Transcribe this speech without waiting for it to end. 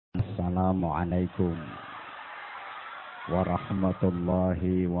Assalamualaikum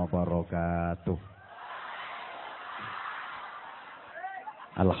warahmatullahi wabarakatuh.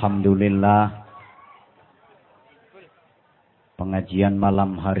 Alhamdulillah, pengajian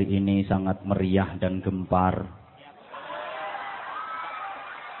malam hari ini sangat meriah dan gempar.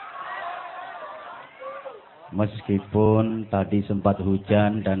 Meskipun tadi sempat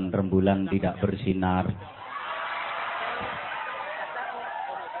hujan dan rembulan tidak bersinar,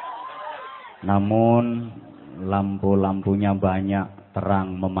 namun lampu-lampunya banyak,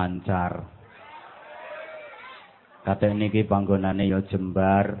 terang memancar. Kata niki panggonane ya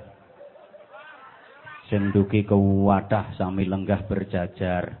jembar, sing dugi ke wadah sami lenggah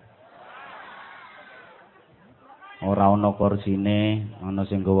berjajar. Ora ana korsine, ana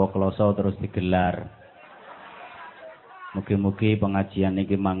sing gawa kloso terus digelar. Mugi-mugi pengajian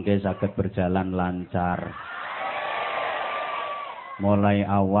niki mangke saged berjalan lancar. Mulai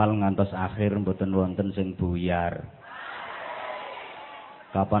awal ngantos akhir mboten wonten sing buyar.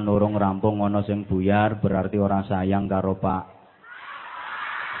 Kapan urung rampung ana sing buyar berarti orang sayang karo Pak.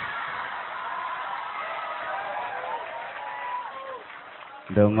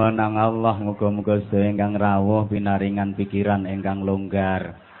 Donga nang Allah muga-muga sedaya ingkang rawuh pinaringan pikiran ingkang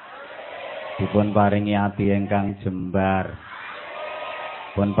longgar. Dipun paringi ati ingkang jembar.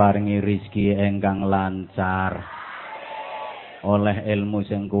 Pun paringi rezeki ingkang lancar. Oleh ilmu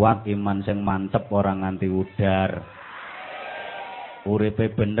sing kuat, iman sing mantep ora nganti udar.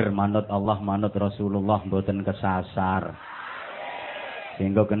 Uripe bener manut Allah manut Rasulullah mboten kesasar.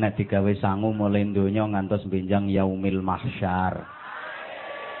 Sehingga kena digawe sangu mulai donya ngantos benjang yaumil mahsyar.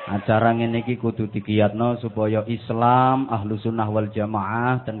 Acara ngene iki kudu dikiyatno supaya Islam ahlu sunnah wal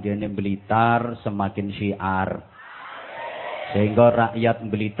jamaah tenggene Blitar semakin syiar. Sehingga rakyat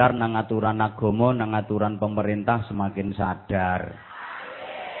Blitar nang aturan agama nang aturan pemerintah semakin sadar.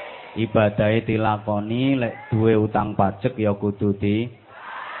 Ibadahe dilakoni, lek duwe utang pajak ya kudu di.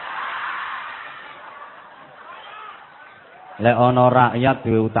 Lek ana rakyat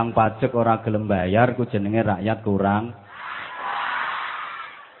duwe utang pajak ora gelem bayar ku jenenge rakyat kurang.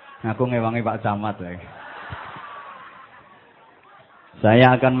 Aku ngewangi Pak Camat wae.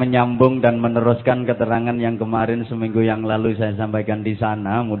 Saya akan menyambung dan meneruskan keterangan yang kemarin seminggu yang lalu saya sampaikan di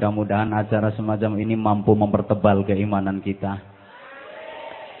sana. Mudah-mudahan acara semacam ini mampu mempertebal keimanan kita.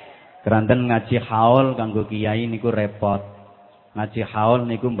 Keranten ngaji haul kanggo kiai niku repot. Ngaji haul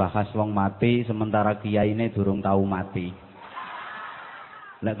niku bahas wong mati sementara kiyaine durung tahu mati.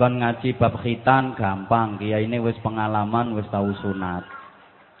 Lek kon ngaji bab khitan gampang, kiyaine wis pengalaman, wis tahu sunat.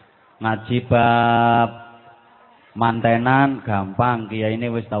 Ngaji bab mantenan gampang,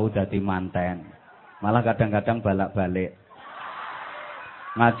 kiyaine wis tahu dadi manten. Malah kadang-kadang balak-balik.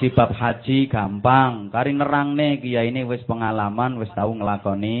 Ngaji bab haji gampang, kari nerangne kiyaine wis pengalaman, wis tahu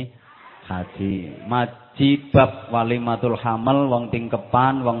nglakoni haji. Ngaji bab walimatul hamal, wong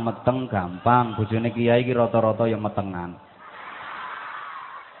tingkepan, wong meteng gampang. Bojone kiai iki rata-rata ya metengan.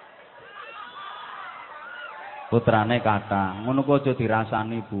 Putrane kata, ngono kok aja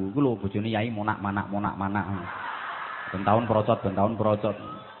dirasani Bu. Iku lho bojone yai monak-manak. Ben taun procot.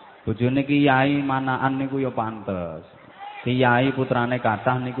 Bojone kiai manakan niku ya pantes. Kiai putrane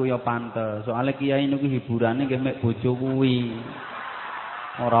kathah niku ya pantes. Soale kiai niku hiburane nggih mek bojo kuwi.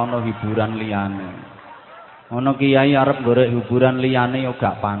 Ora ana hiburan liyane. Ana kiai arep golek hiburan liyane ya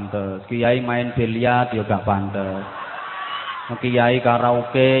gak pantes. Kiai main biliar ya gak pantes. Kiai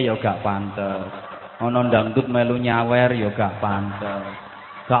karaoke ya gak pantes. Ana dangdut melu nyawer ya gak pantes.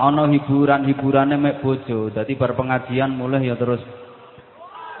 Gak ana hiburane mek bojo. Dadi bar pengajian mulih ya terus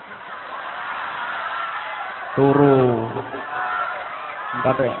turu.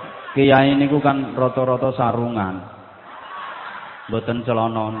 Kate kiai niku kan rata-rata sarungan. Mboten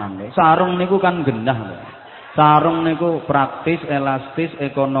celononan. Sarung niku kan gendah. Sarung niku praktis, elastis,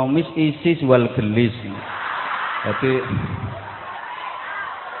 ekonomis, isis wal gelis. Jadi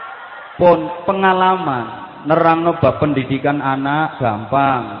pun pengalaman nerangno bab pendidikan anak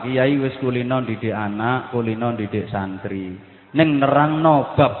gampang. Kiai wis kulino didik anak, kulino didik santri. Ning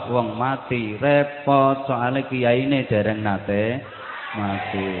nerangno bab wong mati repot soalnya kiyaine dereng nate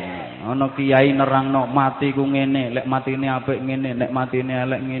mati. Ana kiai nerangno mati ku ngene, lek matine apik ngene, lek matine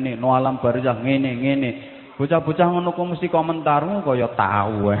elek ngene, no alam barzah ngene. Bocah-bocah ngono ku mesti komentarmu kaya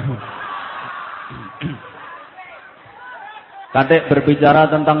tahu. Kadek berbicara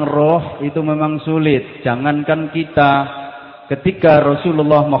tentang roh itu memang sulit. Jangankan kita, ketika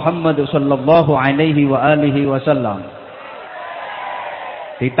Rasulullah Muhammad sallallahu alaihi wa alihi wasallam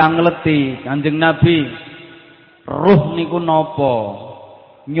ditangleti Kanjeng Nabi, ruh niku napa?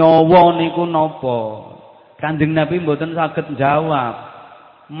 Nyawa niku napa? Kanjeng Nabi mboten saged jawab.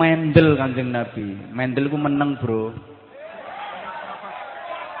 Mendel Kanjeng Nabi. Mendel ku meneng, Bro.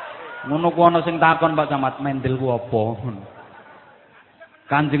 Ngono ku ana sing takon Pak Camat, Mendel ku apa?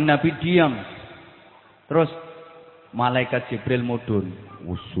 Kanjeng Nabi diam. Terus malaikat Jibril mudhun.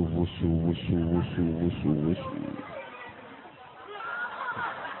 Wusu wusu wusu wusu wusu wusu.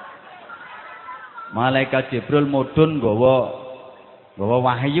 Malaikat Jibril mudhun nggawa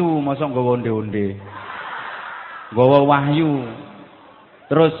wahyu, mosok nggawa onde-onde. Nggawa wahyu.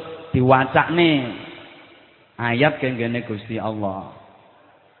 Terus diwacakne ayat kene Gusti Allah.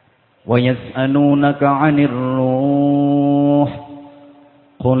 Wa yas'alunaka 'anir ruh.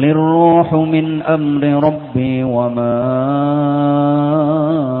 Qulir ruhu min amri rabbi wa ma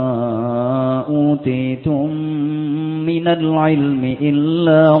utitum minal ilmi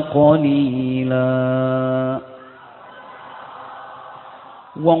illa qalila.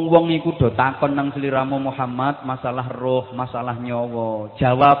 Wong-wong iku do takon nang sliramu Muhammad masalah roh, masalah nyawa.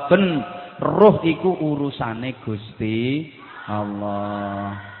 Jawaben roh iku urusane Gusti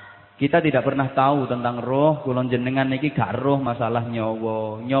Allah. Kita tidak pernah tahu tentang roh, kula jenengan niki gak roh masalah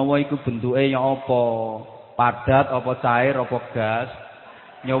nyawa. Nyawa iku bentuke ya apa? Padat apa cair apa gas?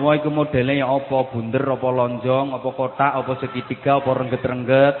 Nyawa iku modele ya apa? Bunder apa lonjong, apa kotak, apa segitiga, apa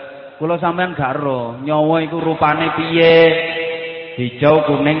rengget-rengget? Kula sampean gak roh. Nyawa iku rupane piye? Hijau,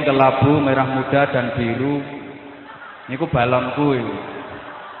 kuning, kelabu, merah muda dan biru. Niku balonku iku.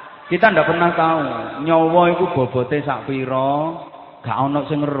 Kita ndak pernah tahu nyawa iku bobote sak pira, gak ana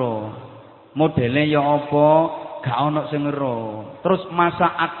sing ero. Modele ya apa, gak ana sing ero. Terus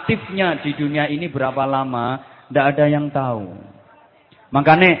masa aktifnya di dunia ini berapa lama, ndak ada yang tahu.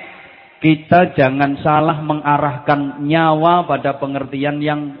 Makanya kita jangan salah mengarahkan nyawa pada pengertian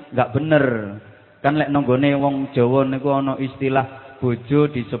yang gak bener. Kan lek nanggone wong Jawa niku ana istilah bojo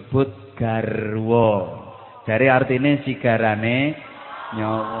disebut garwa. Jadi artinya sigarane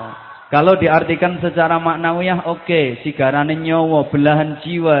nyawa. Kalau diartikan secara maknawiyah oke, sigarane nyawa, belahan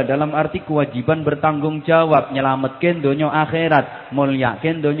jiwa dalam arti kewajiban bertanggung jawab, nyelametkeun donya akhirat,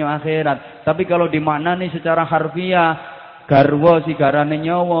 mulyakeun donya akhirat. Tapi kalau dimaknani secara harfiah, garwa sigarane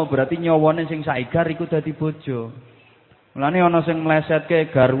nyawa berarti nyawane sing saigar iku dadi bojo. Mulane ana sing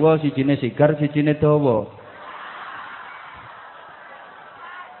mlesetke garwa sijine sigar, sijine dawa.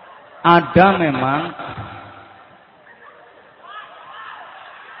 Ada memang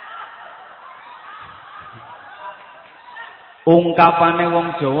ungkapane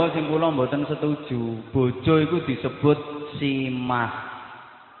wong Jawa sing kula mboten setuju. Bojo iku disebut simah.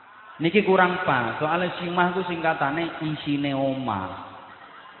 Niki kurang pas. Soale simah iku singkatane isine omah.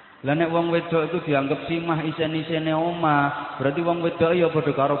 Lah nek wong wedok itu dianggap simah isen-isene omah, berarti wong wedok ya padha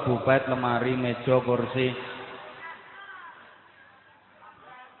karo bupet, lemari, meja, kursi,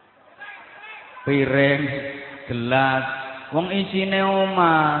 piring, gelas, wong isine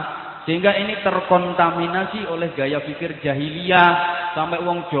omah. Sehingga ini terkontaminasi oleh gaya pikir jahiliyah. Sampai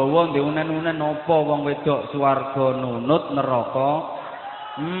wong Jawa ndeunen-unen napa wong wedok swarga nunut neraka.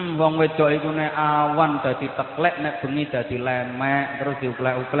 Wong wedok iku nek awan dadi teklek, nek bengi dadi lemek, terus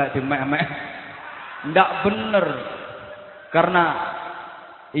diuklek-uklek dimek-mek. Ndak bener. Karena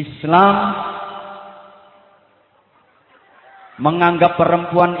Islam menganggap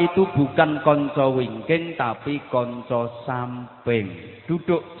perempuan itu bukan konco wingking tapi konco samping.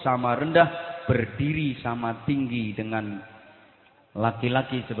 Duduk sama rendah, berdiri sama tinggi dengan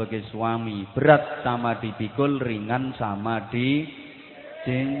laki-laki sebagai suami. Berat sama dipikul, ringan sama di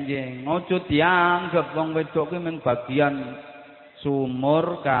jenjeng. Ojo dianggap wong wedok kuwi mung bagian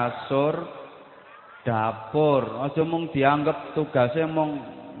sumur, kasur, dapur. Ojo mung dianggap tugasnya mung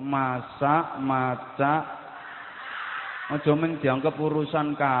masak, macak. Ojo mung dianggap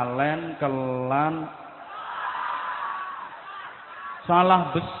urusan kalen, kelan. Salah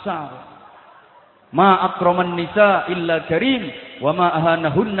besar. Ma akraman nisa illa karim wa ma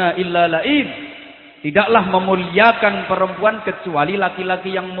ahanahunna illa laim. Tidaklah memuliakan perempuan kecuali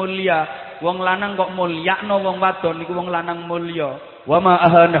laki-laki yang mulia. Wong lanang kok mulyakno wong wadon niku wong lanang mulya. Wa ma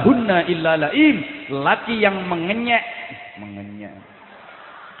ahanahunna illa laim. Laki yang mengenyek.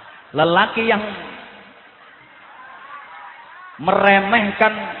 Lelaki yang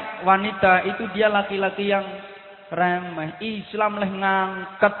meremehkan wanita itu dia laki-laki yang remeh. Islam leh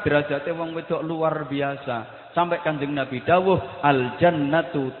ngangkat derajate wong wedok luar biasa. Sampai Kanjeng Nabi dawuh al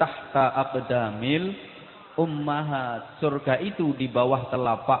jannatu tahta aqdamil ummahat. Surga itu di bawah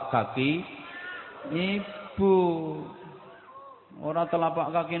telapak kaki ibu. Ora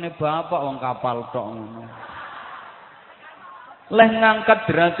telapak kakine bapak wong kapal tok ngono. Leh ngangkat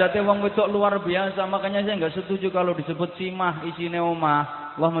derajate wong wedok luar biasa. Makanya saya enggak setuju kalau disebut simah isine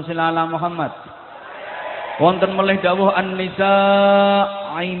omah. Allahumma sholli ala Muhammad. Wonten melih dawuh an-nisa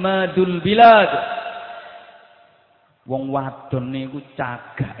aimadul bilad. Wong wadon niku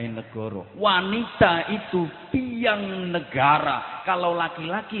cagake negara. Wanita itu tiang negara. Kalau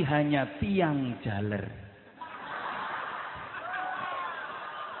laki-laki hanya tiang jaler.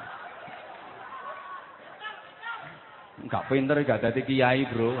 Enggak pinter gak dadi kiai,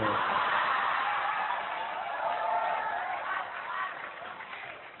 Bro.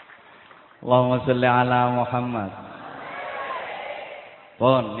 Allahumma sholli ala Muhammad.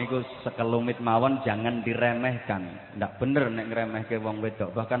 Pon niku sekelumit mawon jangan diremehkan. Ndak bener nek ngremehke wong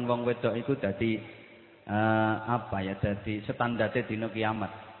wedok. Bahkan wong wedok iku dadi dadi standarte dina kiamat.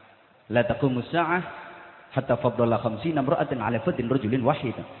 La taqumus saah hatta faddala 50 imra'atin 'ala fadin rajulin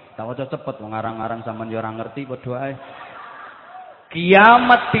wahid. Tak waca cepet wong arang-arang sampean yo ora ngerti padha ae.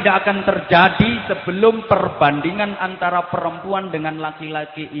 Kiamat tidak akan terjadi sebelum perbandingan antara perempuan dengan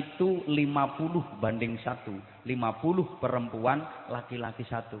laki-laki itu 50 banding 1. 50 perempuan, laki-laki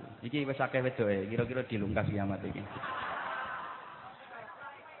 1. Iki wis akeh wedoke, kira-kira dilungkas kiamat iki.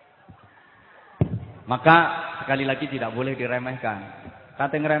 Maka sekali lagi tidak boleh diremehkan.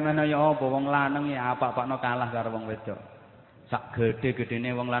 Kate ngremehno ya apa wong lanang ya apa-apakno kalah karo wong wedok. Sak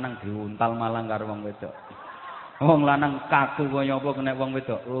gede-gedene wong lanang diuntal malang karo wong wedok. Wong lanang kaku kaya apa kena wong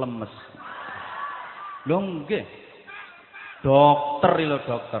wedok lemes. Lho nggih. Dokter lho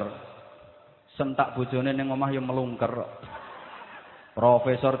dokter. Sentak bojone ning omah ya melungker.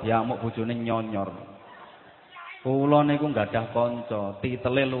 Profesor diamuk bojone nyonyor. Kula niku gadah kanca,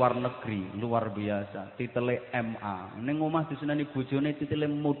 titele luar negeri, luar biasa. Titele MA. Ning omah diseneni bojone titele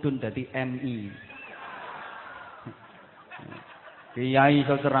mudhun dadi MI. Kiai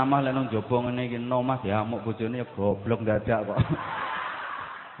iso ceramah lek nang jaba ngene iki nomah diamuk bojone ya goblok dadak kok.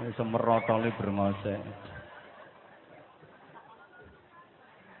 Wis semerotoli brengose.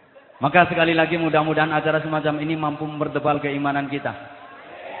 Maka sekali lagi mudah-mudahan acara semacam ini mampu mempertebal keimanan kita.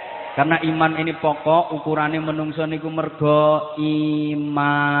 Karena iman ini pokok, ukurane menungso niku mergo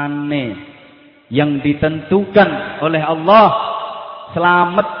imane yang ditentukan oleh Allah.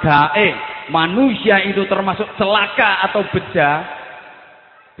 Selamat gae manusia itu termasuk celaka atau beja.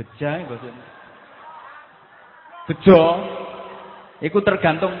 Beja maksudnya. Bejo. Itu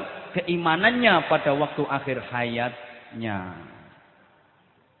tergantung keimanannya pada waktu akhir hayatnya.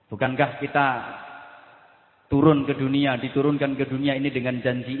 Bukankah kita diturunkan ke dunia ini dengan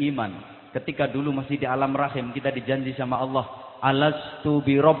janji iman. Ketika dulu masih di alam rahim kita dijanji sama Allah, alastu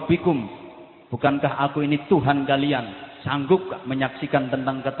bi rabbikum. Bukankah aku ini Tuhan kalian? Sanggup menyaksikan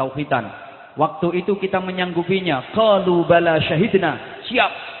tentang ketauhidan. Waktu itu kita menyanggupinya. Qalu bala syahidna.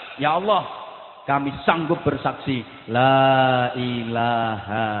 Siap. Ya Allah, kami sanggup bersaksi. La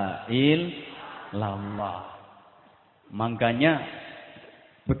ilaha illallah. Makanya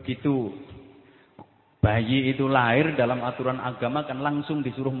begitu bayi itu lahir dalam aturan agama kan langsung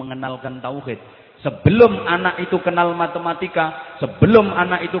disuruh mengenalkan tauhid. Sebelum anak itu kenal matematika, sebelum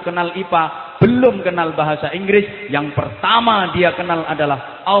anak itu kenal IPA, belum kenal bahasa Inggris, yang pertama dia kenal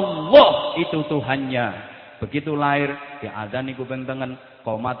adalah Allah itu Tuhannya. Begitu lahir, diadzani kuping tengen,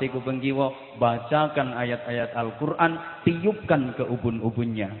 qomati kuping kiwa, bacakan ayat-ayat Al-Qur'an, tiupkan ke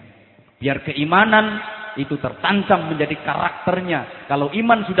ubun-ubunnya. Biar keimanan itu tertancap menjadi karakternya. Kalau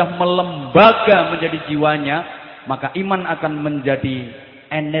iman sudah melembaga menjadi jiwanya, maka iman akan menjadi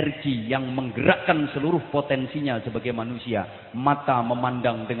energi yang menggerakkan seluruh potensinya sebagai manusia. Mata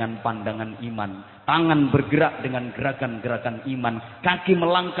memandang dengan pandangan iman, tangan bergerak dengan gerakan-gerakan iman, kaki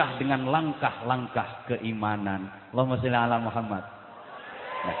melangkah dengan langkah-langkah keimanan. Allahumma sholli ala Muhammad.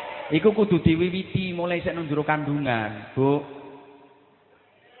 Nah, iku kudu diwiwiti mulai sik nang jero kandungan, Bu.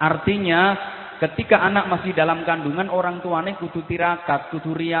 Artinya ketika anak masih dalam kandungan, orang tuane kudu tirakat,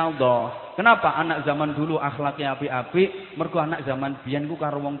 kudu riyadhah. Kenapa anak zaman dulu akhlaknya apik-apik? Mergo anak zaman biyen ku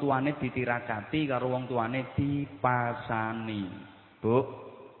karo wong tuane ditirakati, karo wong tuane dipasani. Bu.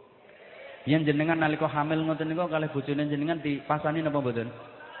 Yen jenengan nalika hamil ngoten niku kalih bojone jenengan dipasani napa mboten?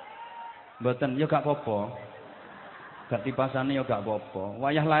 Mboten, ya gak apa-apa. Gak dipasani ya gak apa-apa.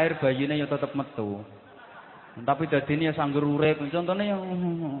 Wayah lahir bayine ya tetep metu. Tapi dadine ya sangger urip. Contone ya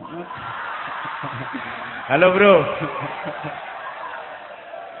halo, Bro.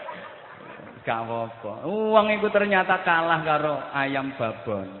 Gak apa-apa. Uang itu ternyata kalah karo ayam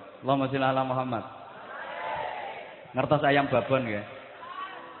babon. Allahumma sholli ala Muhammad. Ngertos ayam babon nggih?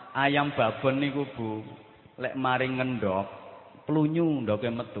 Ayam babon niku, Bu, lek maring ngendhok, plunyu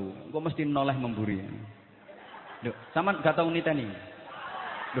ndoke metu. Engko mesti noleh memburi. Lho, sampean gak tau niteni.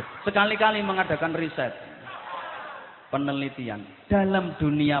 Lho, sekali-kali mengadakan riset. Penelitian dalam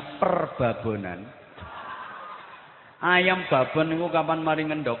dunia perbabonan. Ayam babon niku kapan mari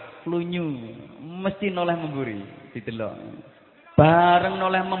ngendok, lunyu, mesti noleh memburi, didelok. Bareng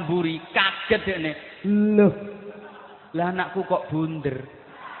noleh memburi, kaget dekne. Loh. Lah anakku kok bunder.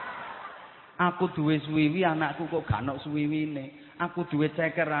 Aku duwe suwiwi, anakku kok gak ono suwiwine. Aku duwe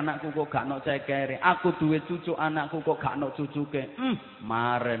ceker, anakku kok gak ono cekere. Aku duwe cucu, anakku kok gak ono cucuke.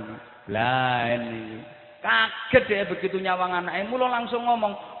 Maren. Lah ini. Kaget deh begitu nyawang anaknya, mula langsung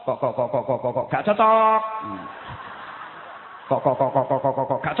ngomong, kok gak cocok. Kok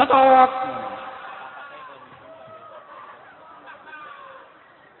gak cocok.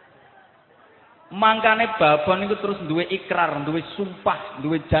 Mangkane babon iku terus duwe ikrar, duwe sumpah,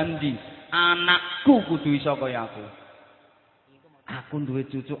 duwe janji. Anakku kudu iso kaya aku. Aku duwe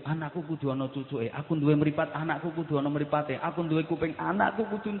cucu, anakku kudu ana cucuke. Aku duwe mripat, anakku kudu ana mripate. Aku duwe kuping, anakku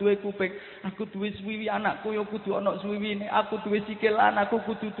kudu duwe kuping. Aku duwe suwiwi, anakku ya kudu ana suwiwine. Aku duwe sikil, anakku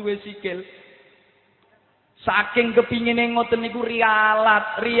kudu duwe sikil. Saking kepingine ngoten niku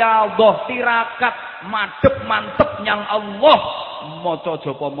rialat, riyadhah, tirakat, madhep mantep nyang Allah. Maca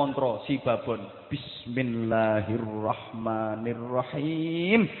japa mantra si babon.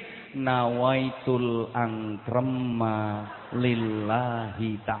 Bismillahirrahmanirrahim. Nawaitul angkrama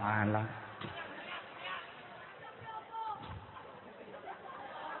lillahi ta'ala.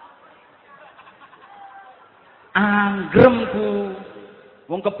 Anggremku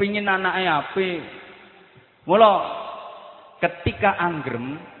wong kepingin anake apik. Mula ketika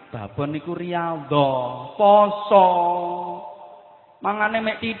anggrem babon niku riyadhah, poso. Mangane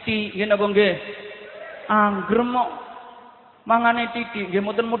mek titik, nggih napa nggih? Anggrem kok mangane titik, nggih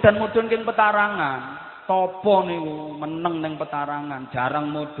mboten mudan-mudun king petarangan. Topo niku meneng ning petarangan, jarang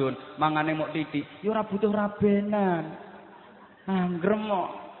mudun, mangane mok titik. Ya ora butuh rabenan. Anggrem kok.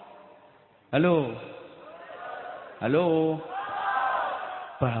 Halo. Halo.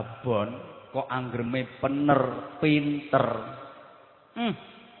 Babon kok anggreme pener, pinter.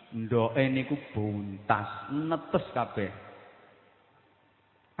 Ndoke niku buntas, netes kabeh.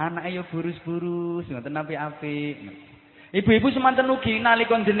 Anake ya burus-burus, ngoten apik-apik. Ibu-ibu semanten ugi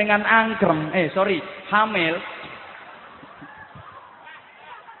nalika jenengan anggrem, hamil.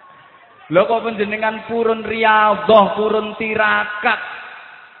 Lho kok panjenengan purun riyadhah, purun tirakat.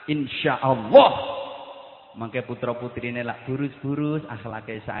 Insyaallah mangke putra putrine lak burus-burus,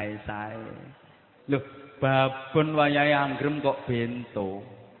 akhlake sae-sae. Lho, babon wayahe anggrem kok bento.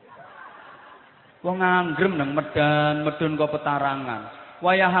 Wong anggrem nang medun kok petarangan.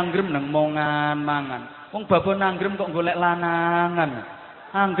 Wayah anggrem nang mangan. Wong babon anggrem kok golek lanangan.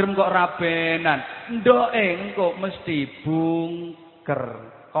 Anggrem kok rabenan. Ndoke engko mesti bungker.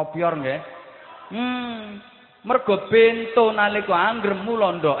 Kopior nggih. Mergo bento nalika anggrem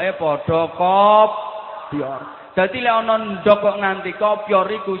mula ndoke padha kopior. Dadi lek ana ndok kok nganti kopior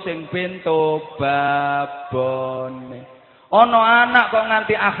iku sing bento babone. Ana anak kok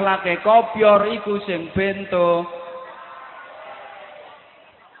nganti akhlake kopior iku sing bento.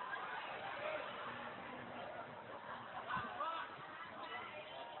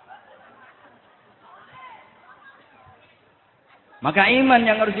 Maka iman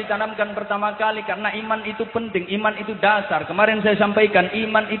yang harus ditanamkan pertama kali, karena iman itu penting, iman itu dasar. Kemarin saya sampaikan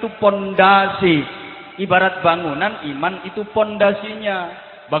iman itu pondasi. Ibarat bangunan, iman itu pondasinya.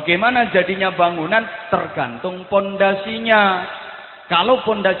 Bagaimana jadinya bangunan? Tergantung pondasinya. Kalau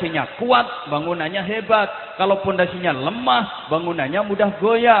pondasinya kuat, bangunannya hebat. Kalau pondasinya lemah, bangunannya mudah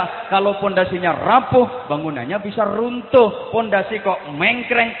goyah. Kalau pondasinya rapuh, bangunannya bisa runtuh. Pondasi kok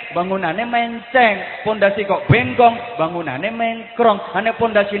mengkreng, bangunannya menceng. Pondasi kok bengkong, bangunannya mengkrong. Ane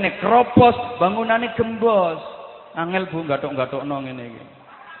pondasine kropos, bangunannya gembos. Angel Bu gathuk-gathukno ngene iki.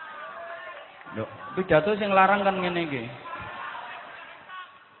 Lho, pidato sing larang kan ngene iki.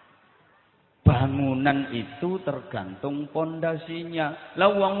 Bangunan itu tergantung pondasinya.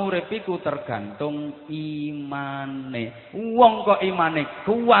 Lah wong urip iku tergantung imane. Wong kok imane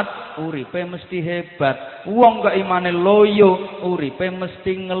kuat, uripe mesti hebat. Wong kok imane loyo, uripe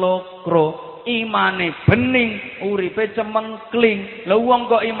mesti ngelokro. Imane bening, uripe cemengkling. Lah wong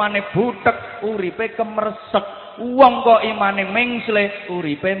kok imane butek, uripe kemersek. Wong kok imane mengsle,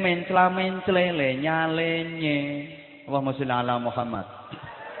 uripe mencla-mencle, lenya-lenye. Allahumma sholli ala Muhammad.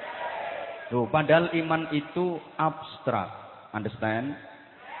 Tuh, padahal iman itu abstrak. Understand?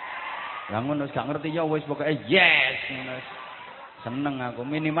 Yang ngono gak ngerti ya wis pokoke yes. Seneng aku,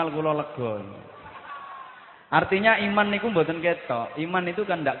 minimal kula lega. Artinya iman niku mboten ketok. Iman itu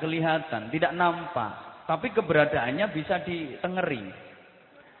kan tidak kelihatan, tidak nampak, tapi keberadaannya bisa ditengeri.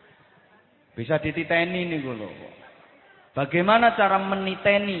 Bisa dititeni niku lho. Bagaimana cara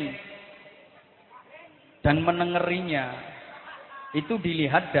meniteni dan menengerinya? Itu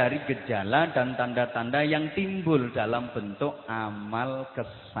dilihat dari gejala dan tanda-tanda yang timbul dalam bentuk amal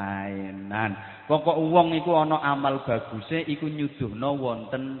kesaenan. Pokok wong iku ana amal baguse iku nyuduhna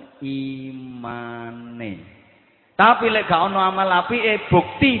wonten imane. Tapi lek gak ana amal apike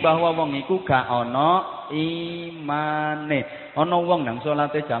bukti bahwa wong iku gak ana imane. Ana wong nang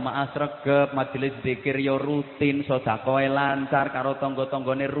salate jamaah sregep, majelis zikir ya rutin, sedekahe lancar karo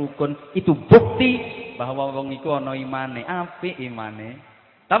tangga-tanggane rukun, itu bukti bahwa wong iku ana imane, apik imane.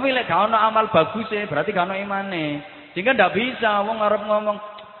 Tapi lek gak ana amal baguse berarti gak ana imane. Sehingga ndak bisa wong arep ngomong,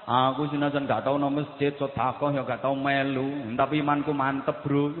 aku sinajan gak tau nang masjid, sedekah ya gak tau melu, tapi imanku mantep,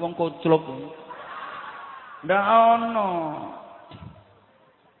 Bro. Wong kocluk. Ndak ono.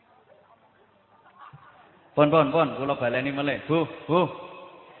 Pon, kula baleni melih. Bu.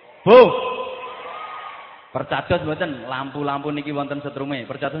 Percados mboten lampu-lampu niki wonten setrume.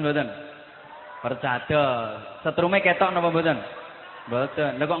 Percados mboten? Percados. Setrume ketok napa mboten?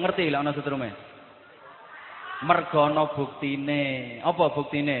 Mboten. Lah kok ngerti lek ana setrume? Mergo ana buktine. Apa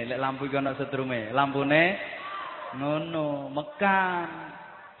buktine lek lampu iki ana setrume? Lampune ngono, mekan.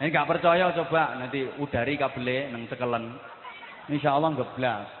 Nek gak percaya coba nanti udari kabele nang cekelen. Insyaallah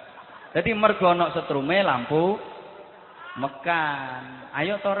geblas. Jadi mergo ana setrume lampu mekan.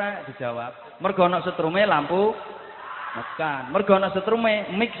 Ayo to rek dijawab. Mergo ana setrume lampu mekan. Mergo ana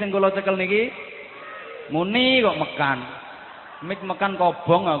setrume mik sing kula cekel niki muni kok mekan. Mik mekan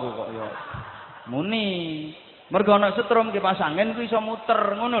kobong aku kok ya. Muni. Mergo ana setrum kipas angin ku iso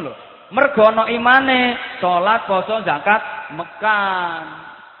muter ngono lho. Mergo ana imane salat, poso, zakat mekan.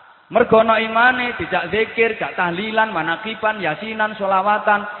 Mergo ana imane dijak zikir, jak tahlilan, manakiban, yasinan,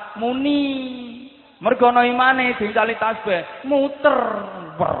 sholawatan, muni. Mergo ana imane dicali tasbih, muter.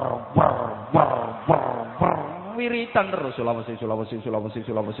 Wiritan terus Sulawesi.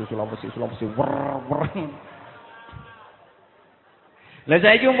 Lah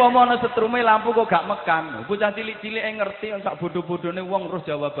saiki umpama ana setrume lampu kok gak mekan. Bocah cilik-cilike ngerti sak bodho-bodhone wong terus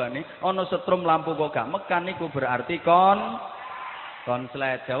jawabane, ana setrum lampu kok gak mekan iku berarti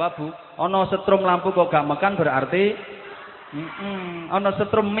konslet. Jawab Bu. Ana setrum lampu kok gak mekan berarti ana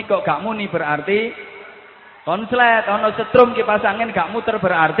setrum mik kok gak muni berarti konslet. Ana setrum kipas angin gak muter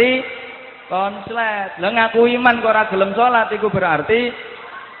berarti konslet. Lah ngaku iman kok ora gelem salat iku berarti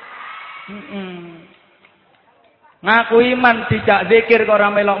ngaku iman dijak zikir kok ora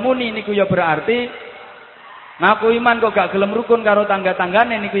melok muni niku ya berarti ngaku iman kok gak gelem rukun karo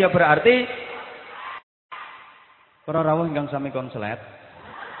tangga-tanggane niku ya berarti para rawuh ingkang sami konslet.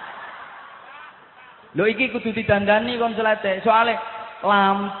 Lho iki kudu didandani konslete. Soale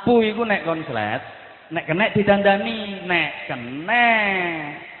lampu iku nek konslet, nek kenek didandani, nek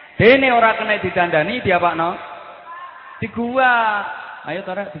kenek. Dene ora kenek didandani diapakno? Digua. Ayo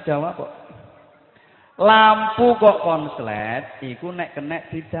to rek dijawab kok. Lampu kok konslet iku nek kenek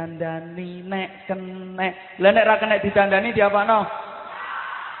didandani, nek kenek. Lah nek ora kenek didandani diapakno?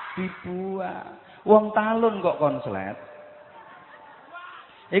 Dibuang. Wong talun kok konslet.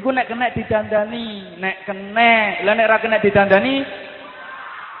 Iku nek kenek didandani, nek kenek. Lah nek ora kenek didandani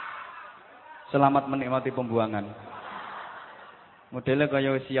selamat menikmati pembuangan. Modelnya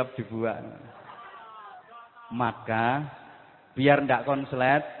kaya siap dibuang. Maka biar ndak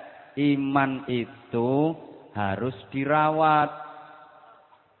konslet, iman itu harus dirawat.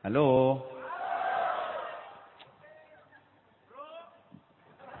 Halo.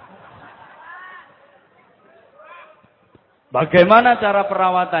 Bagaimana cara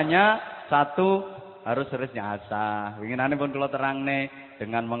perawatannya? Satu, harus terus nyasah. Winginane pun kula terangne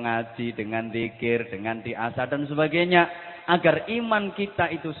dengan mengaji, dengan zikir, dengan diasah dan sebagainya, agar iman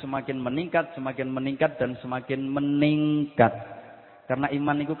kita itu semakin meningkat dan semakin meningkat. Karena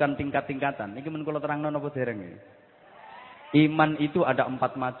iman itu kan tingkat-tingkatan. Iki men kula terangno napa dereng iki? Iman itu ada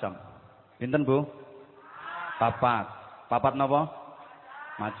 4 macam. Pinten, Bu? 4. Papat napa?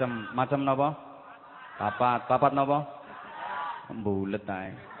 Macam napa? Papat napa? Bulet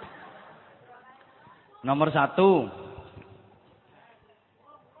ae. Nomor 1,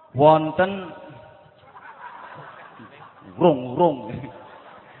 wonten urung.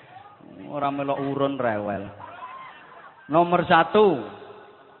 Ora melok urun rewel. Nomor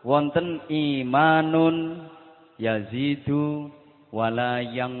 1, wonten imanun yazidu wala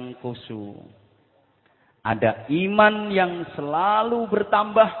yanqusu. Ada iman yang selalu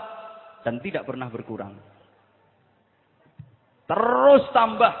bertambah dan tidak pernah berkurang. Terus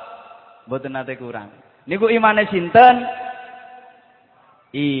tambah, mboten nate kurang. Niku imane sinten?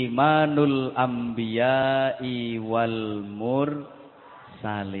 Imanul anbiya'i wal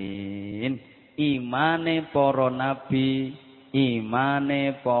mursalin. Imane para nabi,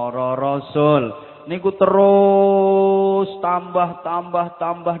 imane para rasul. niku terus tambah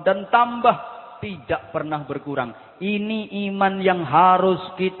dan tambah, tidak pernah berkurang. Ini iman yang harus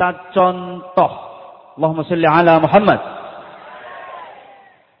kita contoh. Allahumma sholli ala Muhammad.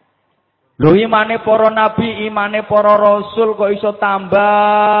 Lho imane para nabi, imane para rasul kok iso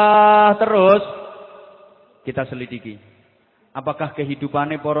tambah terus? Kita selidiki. Apakah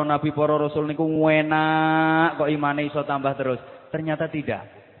kehidupannya para nabi, para rasul niku enak kok imane iso tambah terus? Ternyata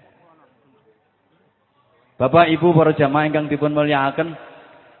tidak. Bapak Ibu para jamaah ingkang dipun mulyakaken,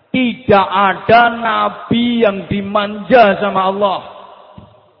 tidak ada nabi yang dimanja sama Allah.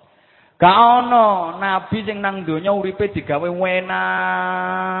 Gak ono nabi sing nang donya uripe digawe enak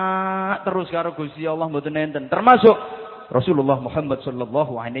terus karo Gusti Allah mboten enten. Termasuk Rasulullah Muhammad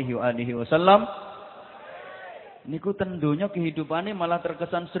sallallahu alaihi wasallam. Niku ten donya kehidupane malah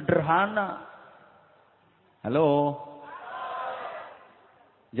terkesan sederhana. Halo.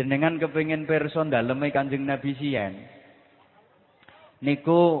 Jenengan kepengin pirsa daleme Kanjeng Nabi siyen.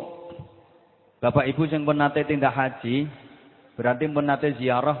 Niku Bapak Ibu sing pun nate tindak haji, berarti pun nate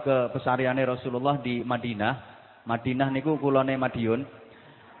ziarah ke pesariane Rasulullah di Madinah. Madinah niku kulone Madiun.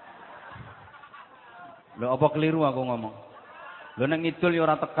 Lho apa keliru aku ngomong? Lho nek ngidul ya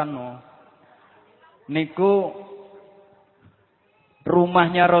ora tekan no. Niku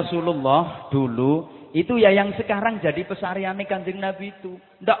rumahnya Rasulullah dulu itu ya yang sekarang jadi pesariane Kanjeng Nabi itu.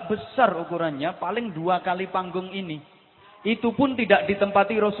 Ndak besar ukurannya, paling 2 kali panggung ini. Itu pun tidak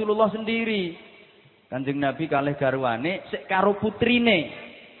ditempati Rasulullah sendiri. Kanjeng Nabi kalih garwane sik karo putrine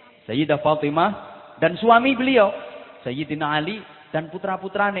Sayyidah Fatimah dan suami beliau Sayyidina Ali dan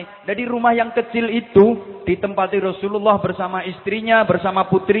putra-putrane. Jadi rumah yang kecil itu ditempati Rasulullah bersama istrinya, bersama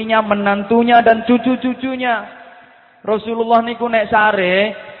putrinya, menantunya dan cucu-cucunya. Rasulullah niku nek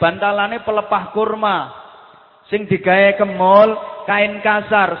sare bantalane pelepah kurma sing digawe kemul, kain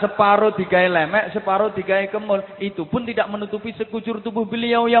kasar, separuh digawe lemek, separuh digawe kemul. Itu pun tidak menutupi sekujur tubuh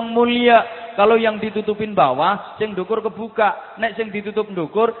beliau yang mulia. Kalau yang ditutupin bawah, sing ndukur kebuka. Nek sing ditutup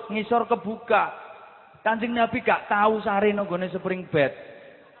ndukur, ngisor kebuka. Kanjeng Nabi gak tahu sare nang gone spring bed.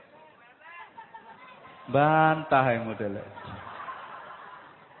 Bantah yang modelnya.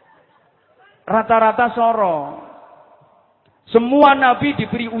 Rata-rata soro. Semua nabi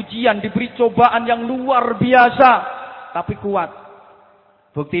diberi ujian, diberi cobaan yang luar biasa, tapi kuat.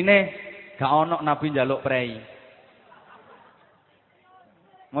 Buktine gak ono nabi njaluk prei.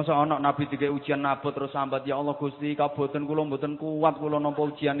 Masa ono nabi dikai ujian nabot terus sambat, ya Allah Gusti, kaboten kula mboten kuat kula nampa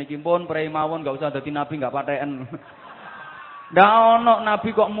ujian iki pun prei mawon gak usah dadi nabi gak patheken. Ndak ono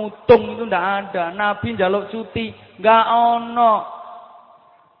nabi kok mutung, itu ndak ada. Nabi njaluk cuti, gak ono.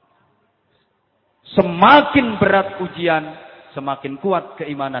 Semakin berat ujian, semakin kuat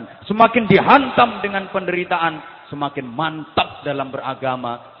keimanan. Semakin dihantam dengan penderitaan, semakin mantap dalam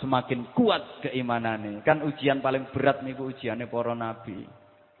beragama, semakin kuat keimanannya. Kan ujian paling berat niku ujiannya para nabi.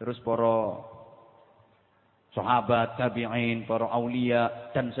 Terus para sahabat, tabi'in, para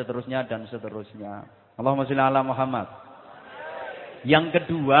aulia dan seterusnya dan seterusnya. Allahumma sholli ala Muhammad. Yang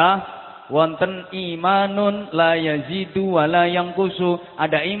kedua, wonten imanun la yazidu wa la yanqusu.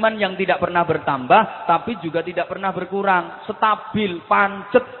 Ada iman yang tidak pernah bertambah tapi juga tidak pernah berkurang, stabil,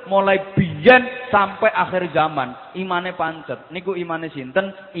 pancet mulai biyen sampai akhir zaman. Imane pancet. Niku imane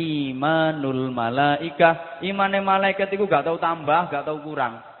sinten? Imanul malaikah. Imane malaikat iku gak tahu tambah, gak tahu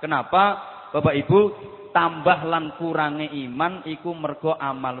kurang. Kenapa? Bapak Ibu, tambah lan kurange iman iku mergo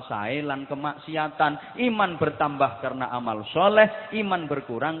amal sae lan kemaksiatan. Iman bertambah karena amal soleh, iman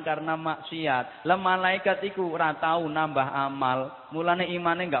berkurang karena maksiat. Lah malaikat iku ora tau nambah amal, mulane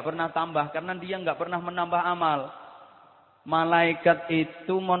imane enggak pernah tambah karena dia enggak pernah menambah amal. Malaikat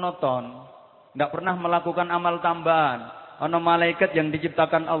itu monoton, enggak pernah melakukan amal tambahan. Ana malaikat yang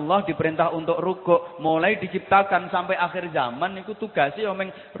diciptakan Allah diperintah untuk rukuk, mulai diciptakan sampai akhir zaman itu tugasnya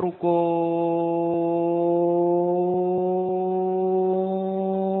omeng rukuk.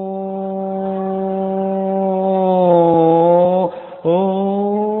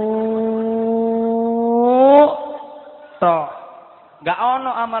 Tok. Enggak ono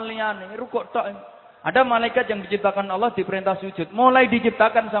amal liyane, rukuk tok. Ada malaikat yang diciptakan Allah diperintah sujud. Mulai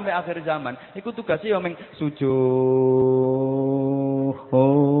diciptakan sampai akhir zaman. Itu tugasnya omeng sujud.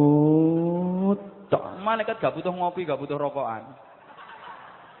 Malaikat gak butuh ngopi, gak butuh rokokan.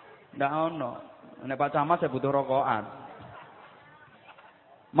 Ndak ono. Nek Pak Camat saya butuh rokokan.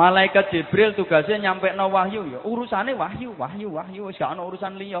 Malaikat Jibril tugasnya nyampe no wahyu ya. Urusannya wahyu. Wis gak ono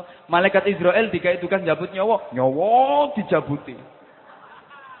urusan liya. Malaikat Israel dikai tugas njabut nyawa dijabuti.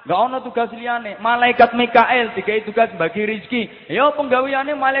 Gak ono tugas liyane. Malaikat Mikael dikai tugas bagi rizki. Ya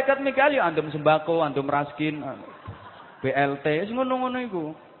penggaweane malaikat Mikael ya antum sembako, antum raskin, BLT, ngono-ngono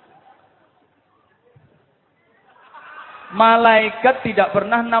iku. Malaikat tidak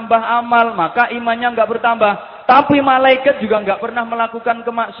pernah nambah amal, maka imannya enggak bertambah. Tapi malaikat juga enggak pernah melakukan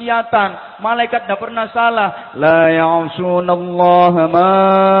kemaksiatan. Malaikat enggak pernah salah. La ya'sunallaha ma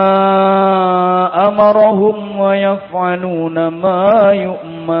amarahum wa yaf'aluna ma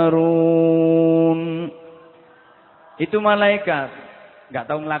yu'marun. Itu malaikat enggak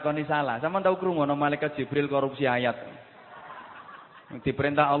tahu nglakoni salah. Sama tahu krungu ana malaikat Jibril korupsi ayat.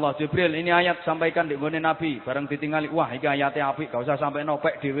 Diperintah Allah, Jibril ini ayat sampaikan di nggone Nabi, bareng ditingali, wah iki ayate apik, gak usah sampai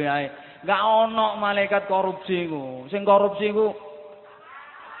nopek dhewe ae. Enggak ono malaikat korupsi ku. Sing korupsi ku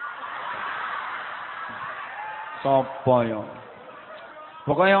sapa ya?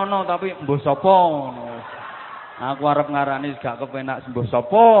 Pokoke ono tapi mbuh sapa ngono. Aku arep ngarani gak kepenak mbuh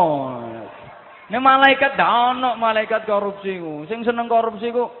sapa. Nek malaikat ndak ono malaikat korupsi ku. Sing seneng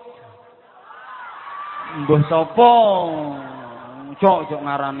korupsi ku mbuh sapa. Cok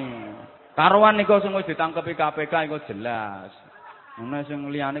ngarani. Karuan niku sing wis ditangkepi KPK iku jelas. Ana sing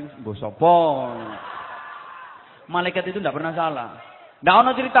liyane mbok sapa. Malaikat itu ndak pernah salah. Ndak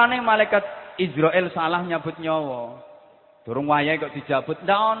ono ceritane malaikat Israel salah nyabut nyawa. Durung wayahe kok dijabut,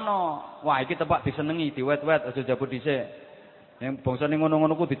 ndak ono. Wah iki tepak disenengi, diwet-wet aja jabut dhisik. Yang bangsane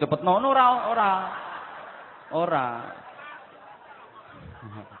ngono-ngono ku dicepetno ora.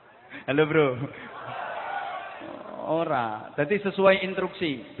 Halo, Bro. Ora. Jadi sesuai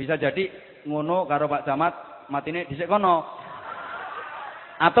instruksi. Bisa jadi ngono karo Pak Camat matine dhisik kono.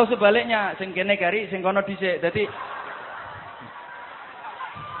 Atau sebaliknya, sing kene kari sing kono dhisik. Dadi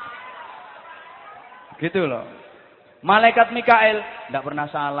gitu loh. Malaikat Mikael ndak pernah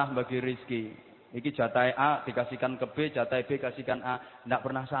salah bagi rezeki. Iki jatah A dikasihkan ke B, jatah B kasihkan A, ndak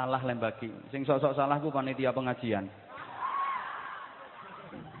pernah salah lembagi. Sing sok-sok salah ku panitia pengajian.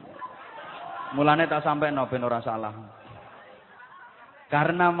 Mulane tak sampai no ben ora salah.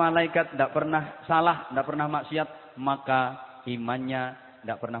 Karena malaikat tidak pernah salah, tidak pernah maksiat, maka imannya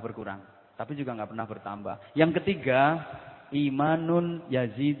tidak pernah berkurang. Tapi juga nggak pernah bertambah. Yang ketiga, imanun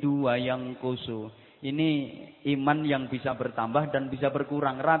yazidu wa yanqusu. Ini iman yang bisa bertambah dan bisa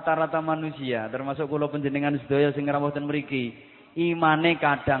berkurang. Rata-rata manusia, termasuk kula panjenengan sedaya sing rawuh ten mriki, imane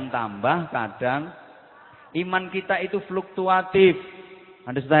kadang tambah, kadang iman kita itu fluktuatif.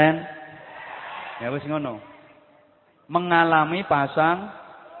 Understand? Ya wis ngono. Mengalami pasang,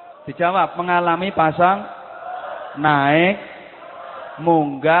 dijawab, mengalami pasang, naik,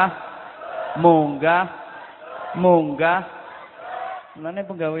 munggah. Mulane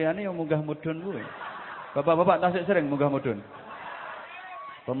penggaweane ya munggah mudhun kuwi. Bapak-bapak tasik sering munggah mudhun.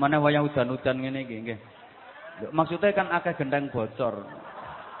 Pemane wayah udan-udan ngene iki nggih. Maksudnya kan akeh gendang bocor.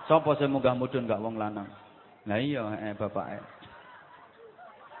 Sopo sing munggah mudhun gak wong lanang. Lah iya bapake.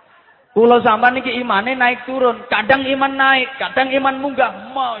 Kula sampean iki imane naik turun, kadang iman naik, kadang iman munggah.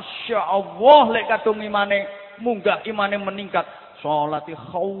 Masya Allah lek kadung imane munggah, imane meningkat. Salati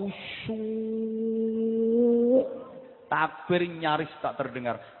khusyu. Takbir nyaris tak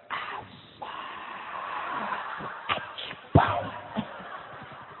terdengar.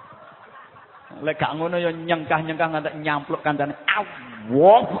 Lek gak ngono ya nyengkah-nyengkah ngantek nyampluk kancane.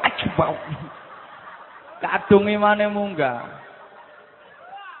 Allahu akbar. Kadung imane munggah.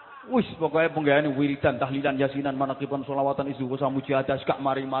 Wis pokoknya penggaweane wiridan, tahlilan, yasinan, manaqiban, sholawatan, istighfar, mujahadah gak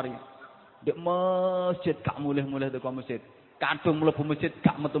mari-mari. Ndek masjid gak mulih-mulih teko masjid. Kadung mlebu masjid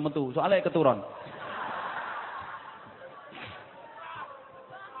gak metu-metu, soalnya keturun.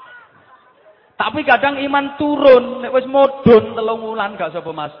 Tapi kadang iman turun, nek wis modun 3 wulan gak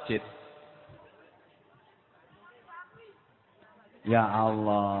sapa masjid. Ya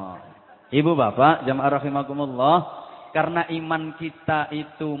Allah. Ibu bapak, jamaah rahimakumullah. Karena iman kita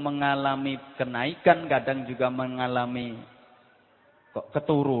itu mengalami kenaikan, kadang juga mengalami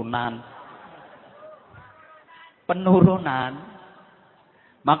keturunan, penurunan.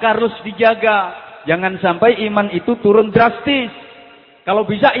 Maka harus dijaga. Jangan sampai iman itu turun drastis. Kalau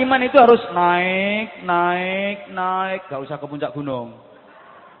bisa iman itu harus naik. Gak usah ke puncak gunung.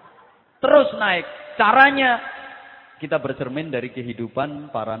 Terus naik. Caranya kita bercermin dari kehidupan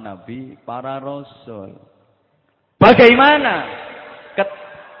para nabi, para rasul. Bagaimana?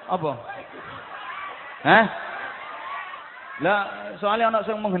 Apa? Hah? Lah, soalnya anak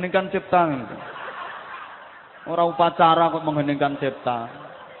sing mengheningkan cipta gitu. Ora upacara kok mengheningkan cipta.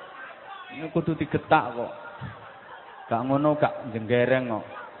 Ini kudu digetak kok. Gak ngono gak jenggereng kok.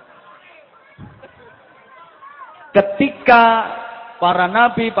 Ketika para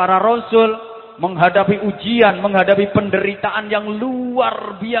nabi, para rasul menghadapi ujian, menghadapi penderitaan yang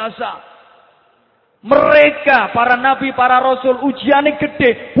luar biasa. Mereka, para nabi, para rasul, ujiannya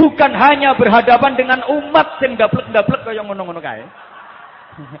gede. Bukan hanya berhadapan dengan umat yang daplek-daplek kayak ngono-ngono kae.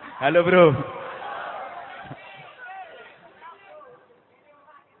 Halo bro.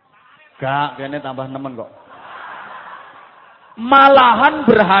 Gak, kene tambah nemen kok. Malahan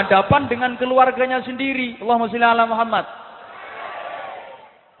berhadapan dengan keluarganya sendiri. Allahumma sholli ala Muhammad.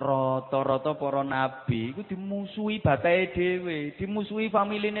 Rata-rata para nabi iku dimusuhi batahe dhewe, dimusuhi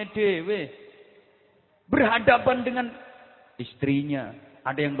familine dhewe. Berhadapan dengan istrinya,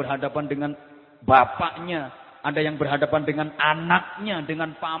 ada yang berhadapan dengan bapaknya, ada yang berhadapan dengan anaknya,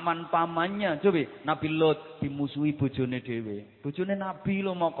 dengan paman-pamannya. Coba Nabi Lot dimusuhi bojone dhewe. Bojone nabi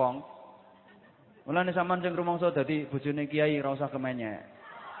lho mokong. Mulane sampean sing rumangsa dadi bojone kiai ora usah kemenyek.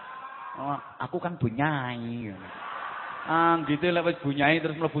 Oh, aku kan bunyai. Gitu lek wis bunyai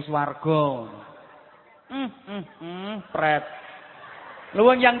terus mlebu swarga. Pret.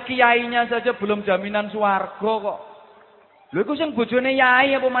 Luwung yang kiainya saja belum jaminan swarga kok. Lho iku sing bojone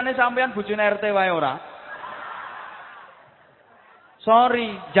yai apa maneh sampean bojone RT wae ora?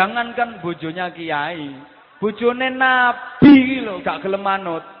 Sorry, jangankan bojonya kiai, bojone nabi lho gak gelem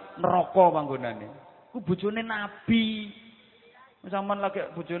manut. Neraka panggonane. Ku bojone nabi. Sampeyan lagi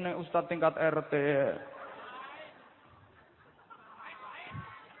bojone ustaz tingkat RT.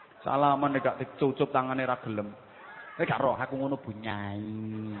 Salaman nek gak dicucup tangane ra gelem. Gak roh aku ngono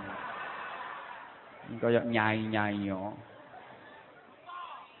bunyai. Kayak nyai-nyai yo.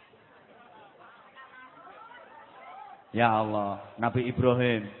 Ya Allah, Nabi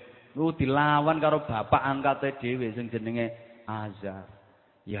Ibrahim lu dilawan karo bapak angkate dhewe sing jenenge Azar.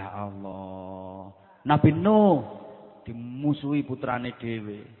 Ya Allah. Nabi Nuh dimusuhi putrane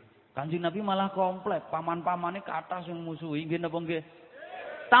dhewe. Kanjeng Nabi malah komplek, paman-pamane kathah sing musuhi, nggih napa nggih?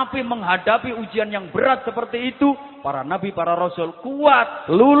 Tapi menghadapi ujian yang berat seperti itu, para nabi, para rasul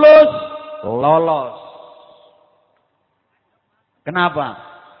kuat, lulus, lolos. Kenapa?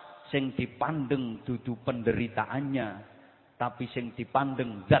 Sing dipandeng dudu penderitaannya, tapi sing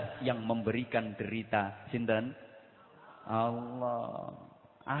dipandeng zat yang memberikan derita. Sinten? Allah.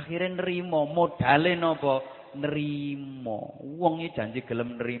 Akhirnya nerimo, modale napa? Nerimo. Wong iki janji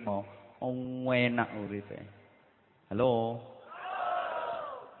gelem nerimo. Enak uripe. Halo.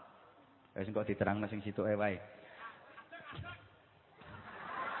 Wis kok diterangno sing situke wae.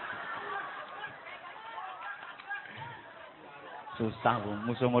 Susah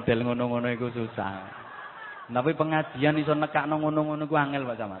musuh model ngono-ngono iku susah. Tapi pengajian iso nekakno ngono-ngono ku angel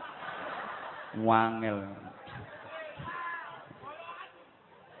Pak Camat. Wangel.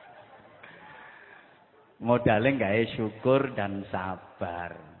 Modalnya gawe syukur dan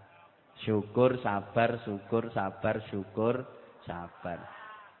sabar. Syukur, sabar, syukur, sabar, syukur, sabar.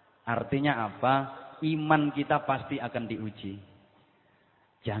 Artinya apa? Iman kita pasti akan diuji.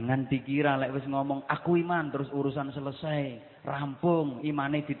 Jangan dikira lek wis ngomong aku iman terus urusan selesai, rampung,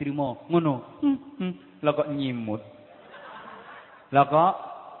 imane diterima. Ngono. Lah kok nyimut. Lah kok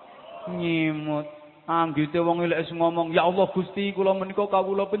nyimut. Anggite wong lek wis ngomong, "Ya Allah Gusti, kula menika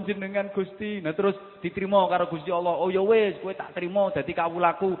kawula panjenengan Gusti." Nah terus diterima karo Gusti Allah. "Oh ya wis, kowe tak terima dadi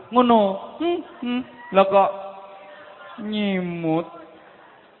kawulaku." Ngono. Lah kok nyimut.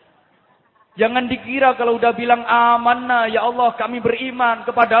 Jangan dikira kalau udah bilang amanah, ya Allah kami beriman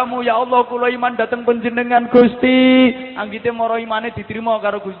kepadamu, ya Allah kula iman dateng panjenengan Gusti. Anggite moro imane diterima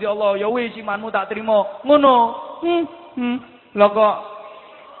karo Gusti Allah. Ya wis imanmu tak terima. Ngono. Lah kok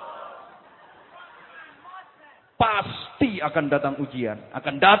pasti akan datang ujian,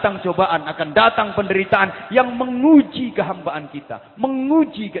 akan datang cobaan, akan datang penderitaan yang menguji kehambaan kita,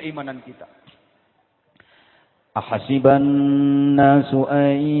 menguji keimanan kita. Ahasiban nasu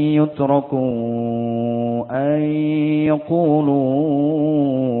an yutraku an yaqulu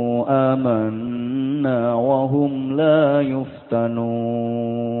amanna wa hum la yuftanun.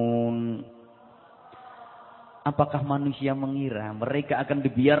 Apakah manusia mengira mereka akan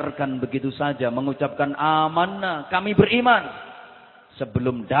dibiarkan begitu saja mengucapkan amanah, kami beriman,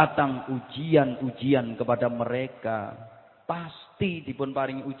 sebelum datang ujian-ujian kepada mereka? Pasti dipun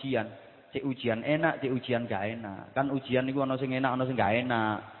paringi ujian. Cek ujian enak, cek ujian gak enak. Kan ujian niku ana sing enak, ana sing gak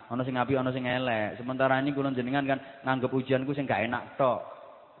enak. Ana sing apik, ana sing elek. Sementara ini kula jenengan kan nganggep ujian ku sing gak enak tok.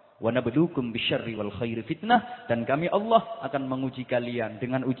 Wa nabluukum bisyarri wal khairi fitnah, dan kami Allah akan menguji kalian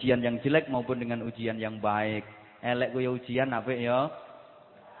dengan ujian yang jelek maupun dengan ujian yang baik. Elek ku ya ujian, apik ya.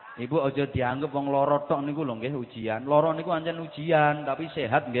 Ibu aja dianggep wong lara tok niku lho nggih ujian. Lara niku ancen ujian, tapi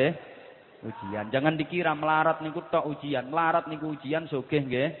sehat nggih ujian. Jangan dikira melarat niku tok ujian. Melarat niku ujian, sugih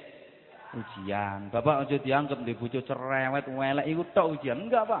nggih ujian. Bapak aja dianggap ndek bojo cerewet welek iku tok ujian.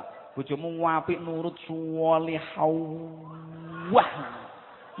 Enggak, Pak. Bojomu apik nurut salihah. Wah.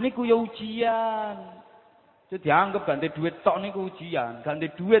 Niku ya ujian. Aja dianggap ganti duit tok niku ujian.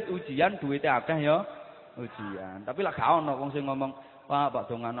 Ganti duit ujian, duwite akeh ya ujian. Tapi lah gak ono wong sing ngomong, "Pak, Pak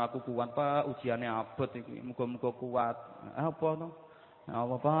dongan aku kuat, Pak. Ujiane abot iki. Muga-muga kuat." Apa to?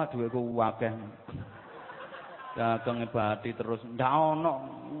 Apa Pak dhuwitku akeh. Dagang ibadi terus ndak ono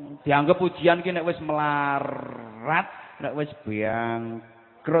dianggap pujian ki nek wis melarat, nek wis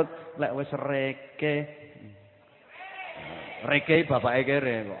bangkrut, nek wis reke bapake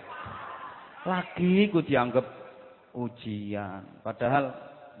kere kok. Lagi ku dianggap ujian, padahal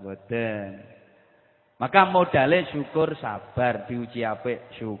mboten. Maka modale syukur sabar, diuji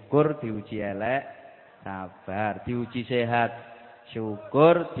apik syukur, diuji elek sabar, diuji sehat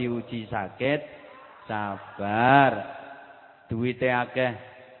syukur, diuji sakit sabar. Duwite akeh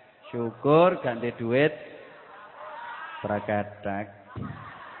syukur, ganti duit prakatek.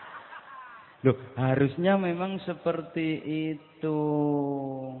 Loh, harusnya memang seperti itu.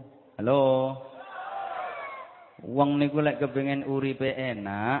 Halo. Wong niku lek kepengin uripe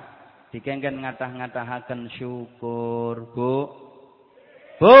enak, dikengken ngatah-ngatahaken syukur, Bu.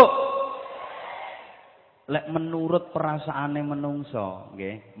 Bu. Lek menurut perasaane menungso,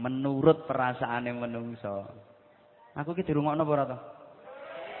 nggih, menurut perasaane menungso. Aku ki dirungokno apa ora to?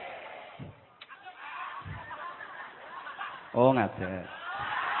 Oh, ngaten.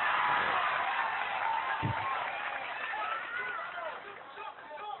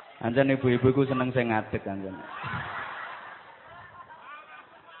 Anjen ibu-ibu ku seneng sing ngadeg anjen.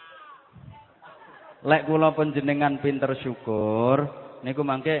 Lek kula panjenengan pinter syukur, niku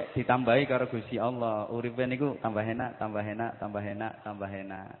mangke ditambahi karo Gusti Allah. Uripe niku tambah enak, tambah enak, tambah enak, tambah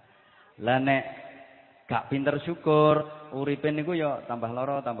enak. Lah nek gak pinter syukur, uripe niku ya tambah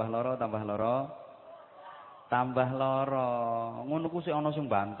lara, tambah lara, tambah lara. Tambah lara. Ngono ku sik ana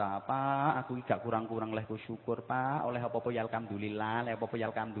sing bantah, Pak, aku iki gak kurang-kurang lehku syukur, Pak. Oleh apa-apa ya alhamdulillah, oleh apa-apa ya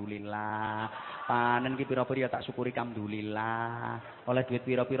alhamdulillah. Panen ki pira-pira ya tak syukuri alhamdulillah. Oleh duit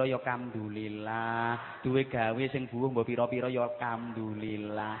pira-pira ya alhamdulillah. Duwe gawe sing buwuh mbok pira-pira ya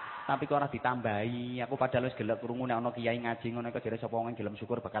alhamdulillah. Tapi kok ora ditambahi. Aku padahal wis gelek krungu nek ana kiai ngaji ngono kok jare sapa wong gelem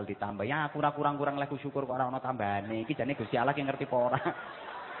syukur bakal ditambahi. Ya aku ora kurang-kurang lehku syukur kok ora ana tambahane. Iki jane Gusti Allah ki ngerti apa ora.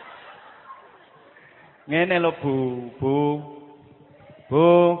 Ngene lho Bu.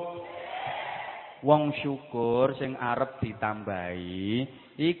 Wong syukur sing arep ditambahi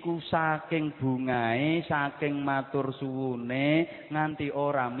iku saking bungae, saking matur suwune nganti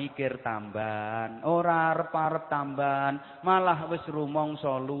ora mikir tambahan, ora arep-arep tambahan, malah wis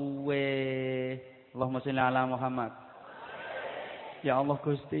rumangsa luwe. Allahumma sholli ala Muhammad. Ya Allah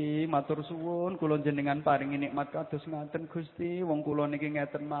Gusti, matur suwun kula jenengan paringi nikmat kados ngaten Gusti, wong kula niki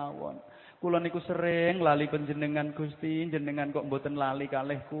ngeten mawon. Kula niku sering lali panjenengan Gusti, jenengan kok mboten lali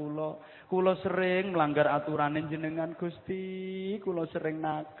kalih kula. Kula sering melanggar aturane jenengan Gusti, kula sering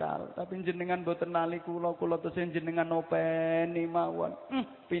nakal, tapi jenengan mboten lali kula tesih jenengan openi mawon.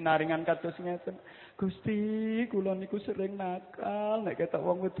 Pinaringan kados ngeten. Gusti, kula niku sering nakal, nek ketok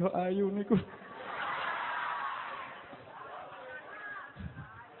wong wedok ayu niku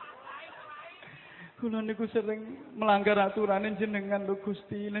kula niku sering melanggar aturane jenengan lho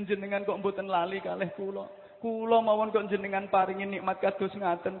Gusti, jenengan kok mboten lali kalih kula. Kula mawon kok jenengan paringi nikmat kados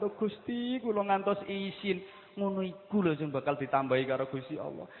ngaten lho Gusti, kula ngantos isin. Ngono iku lho sing bakal ditambahi karo Gusti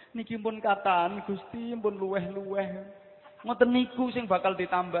Allah. Niki pun kataan Gusti, pun luweh-luweh. Ngoten niku sing bakal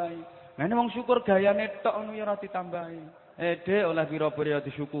ditambahi. Lah nek wong syukur gayane tok ngono ya ora ditambahi. Dek oleh pira-pira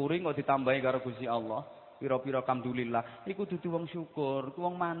disyukuri kok ditambahi karo Gusti Allah. Pira-pira alhamdulillah. Iku dudu wong syukur, ku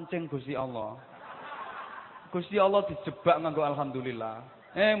wong mancing Gusti Allah. Gusti Allah dijebak nganggo alhamdulillah.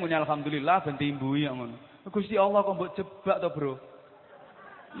 Muni alhamdulillah ben timbui ngono. Gusti Allah kok mbok jebak to, Bro?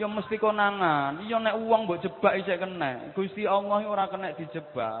 Ya mesti konangan. Iya nek wong mbok jebak isih kena. Gusti Allah ora kena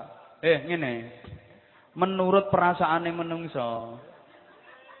dijebak. Ngene. Menurut perasaane menungso.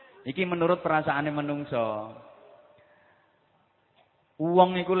 Iki menurut perasaane menungso.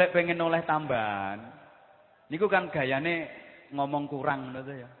 Wong iku lek pengen oleh tambahan. Niku kan gayane ngomong kurang ngono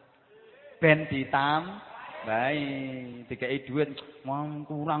to ya. Ben baik, dikai duit, wong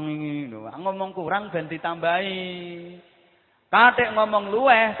kurang ini lho. Ngomong kurang ben ditambahi. Katik ngomong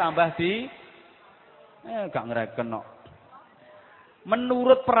luweh tambah gak ngreken kok.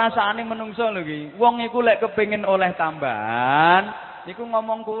 Menurut perasaane menungso lho iki, wong iku lek kepengin oleh tambahan, niku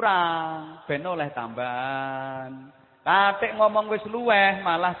ngomong kurang, ben oleh tambahan. Katik ngomong wis luweh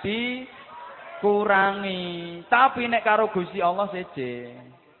malah dikurangi. Tapi nek karo Gusti Allah seje.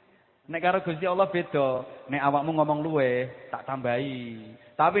 Nek karo Gusti Allah beda. Nek awakmu ngomong luwe, tak tambahi.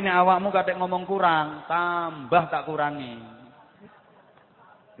 Tapi nek awakmu katik ngomong kurang, tambah tak kurangi.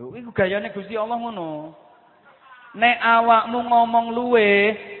 Lho iku gayane Gusti Allah ngono. Nek awakmu ngomong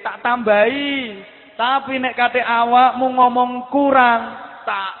luwe, tak tambahi. Tapi nek katik awakmu ngomong kurang,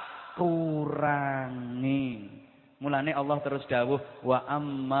 tak kurangi. Mulane Allah terus dawuh, wa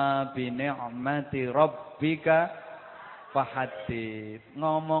amma bi ni'mati rabbika Fahadits,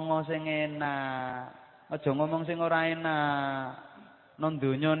 ngomong sing enak. Aja ngomong sing ora enak. Nang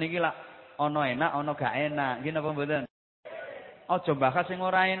donya niki lak ana enak, ana gak enak. Nggih napa mboten? Aja bahas sing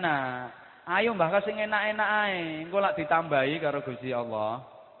ora enak. Ayo bahas sing enak-enak ae. Engko lak ditambahi karo Gusti Allah.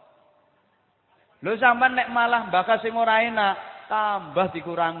 Lho sampean nek malah bahas sing ora enak, tambah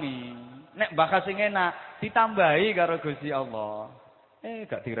dikurangi. Nek bahas sing enak, ditambahi karo Gusti Allah.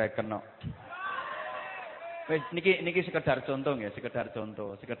 Gak direken kok. Wis niki sekedar contoh ya, sekedar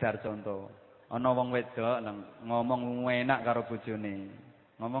contoh. Ana wong wedok ngomong enak karo bojone.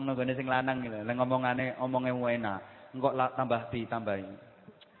 Ngomong nang gone sing lanang iki lho, ngomongane enak. Engko tambah ditambahi.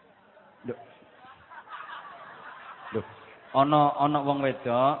 Lho, ana wong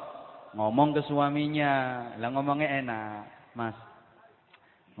wedok ngomong ke suaminya, lah ngomongnya enak.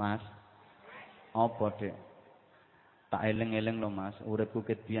 Mas, apa dek? Tak eling-eling lho Mas, uripku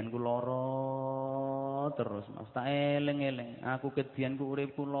ket biyen ku lara terus Mas. Tak eling-eling, aku ket biyen ku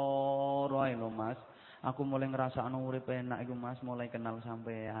uripku lara ae lho Mas. Aku mulai ngrasakno urip enak iku Mas, mulai kenal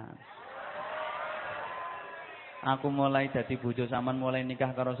sampean. Aku mulai dadi bojo sampean, mulai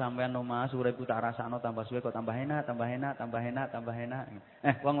nikah karo sampean lho Mas, uripku tak rasakno tambah suwe kok tambah enak.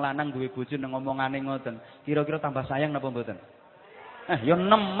 Wong lanang duwe bojo nang ngomongane ngoten, kira-kira tambah sayang napa mboten? Ya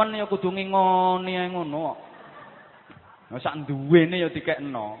nemen ya kudu ngingoni ae ngono. Sak duwene ya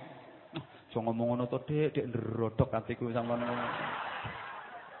dikekno. Aja ngomong ngono to, Dik, ndrodok atiku sampean ngono.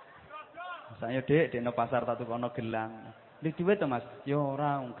 Saya Dik, nang pasar tak tukono gelang. Ndi duwe to, Mas? Ya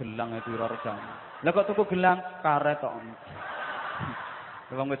ora, gelang itu ora regane. Lah kok tuku gelang karet tok.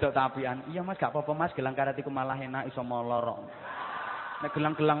 Wong wedok tapian. Iya Mas, gak apa-apa Mas, gelang karet iku malah enak iso molor. Nek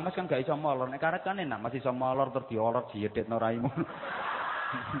gelang-gelang Mas kan gak iso molor, nek karet kan enak, Mas iso molor terus diolor diedetno raimu.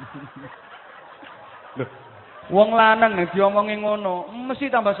 Lho, wong lanang nek diomongi ngono,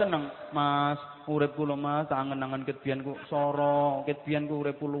 mesti tambah seneng. Mas, uripku lho Mas, tak angen-angen ket biyen ku soro, ket biyen ku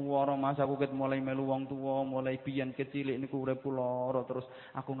uripku luwara Mas, aku ket mulai melu wong tuwa, mulai biyen kecilik niku uripku lara terus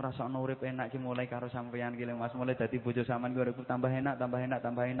aku ngrasakno urip enak ki mulai karo sampeyan ki lho Mas, mulai dadi bojo sampean ku uripku tambah enak.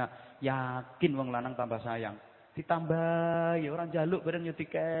 Yakin wong lanang tambah sayang. Ditambah ya ora njaluk bareng yo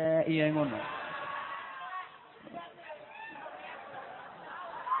dikeki ae ngono.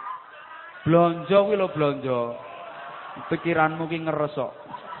 Blonjo kuwi lho blonjo. Pikiranmu ki ngeresok.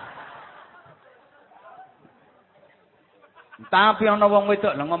 Tapi ana wong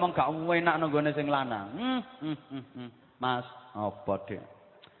wedok lho ngomong gak enak nang gone sing lanang. Mas, apa Dik?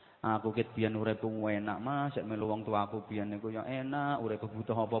 Aku ket biyen uripku enak, Mas. Sek melu wong tuaku biyen niku ya enak, urip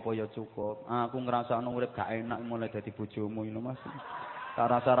butuh apa-apa ya cukup. Aku ngrasakno urip gak enak mulai dadi bojomu lho, Mas. Tak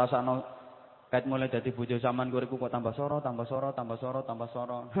rasa-rasakno ket mulai dadi bojo sampean uripku kok tambah soro.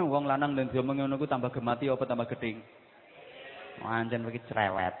 Wong lanang nek diomongi ngono ku tambah gemati apa tambah geding. Anjen iki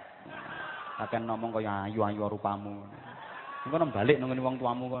cerewet. Akan ngomong kaya ayu-ayu rupamu. Engko nang balik nang wong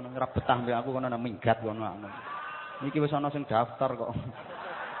tuamu kono ora betah mbek aku kono nang minggat kono. Iki wis ana sing daftar kok.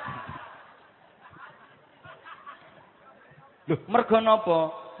 Lho, mergo napa?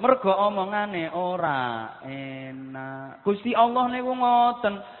 Mergo omongane ora enak. Gusti Allah niku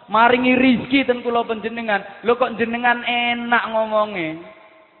ngoten, maringi rezeki ten kula panjenengan. Lho kok jenengan enak ngomonge.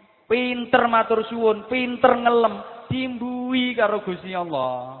 Pinter matur suwun, pinter ngelem, dimbui karo Gusti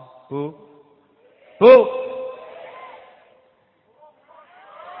Allah. Bu.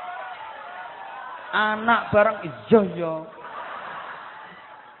 Anak barang iya.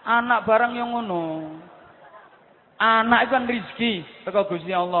 Anak barang yang ngono. Anak itu kan rezeki teko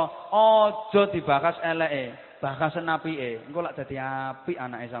Gusti Allah. Aja dibakas eleke, bakasen apike. Engko lak dadi apik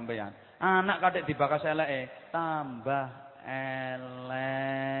anake sampeyan. Anak katik dibakas eleke, tambah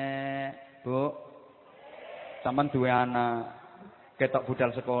elek. Bu. Sampeyan duwe anak ketok budal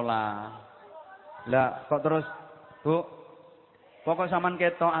sekolah. Lah kok terus, Bu? Pokok sampean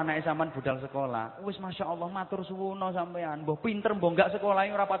ketok anake sampean budal sekolah. Wis masyaallah matur suwuna sampean. Mbah pinter mbah enggak sekolah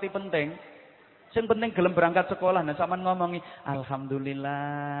ora pati penting. Sing penting gelem berangkat sekolah. Nah sampean ngomongi,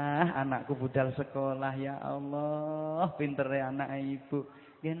 alhamdulillah anakku budal sekolah ya Allah. Pintere anak ibu.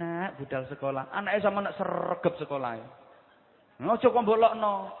 Nggih nak budal sekolah. Anake sampean nak sregep sekolahe. Aja kok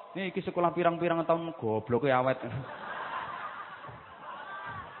mbolokno. Iki sekolah pirang-pirang tahun gobloke awet.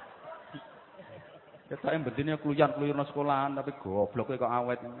 Ketoke bendine kluyar-kluyurno sekolahan tapi gobloke kok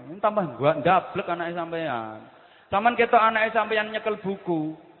awet. Tambah gua ndablek anake sampean. Sampeyan ketok anake sampeyan nyekel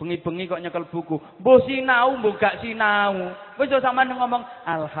buku, bengi-bengi kok nyekel buku. Mbuh sinau, mbuh gak sinau. Wis sampeyan ngomong,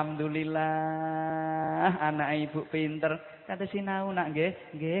 alhamdulillah anak ibu pinter. Kata sinau nak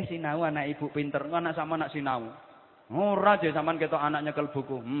nggih, nggih sinau anak ibu pinter. Anak sama nak sinau. Ora aja sampeyan ketok anak nyekel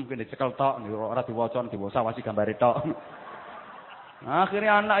buku. Kene cekel tok, ora diwaca, diwasawasi gambare tok.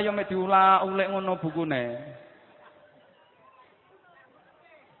 Akhirnya anak yo mek diulak-ulik ngono bukune.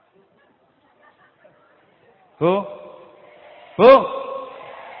 Bu. Bu.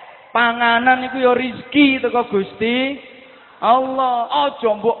 Panganan iku ya rezeki teko Gusti Allah. Aja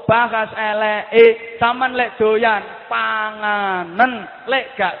mbok bahas eleke. Saman lek doyan panganan,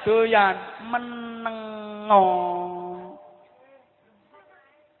 lek gak doyan menengo.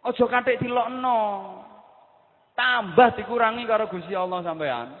 Aja kathik dilokno. Tambah dikurangi karo Gusti Allah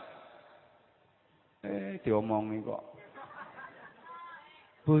sampean. Diomongi kok.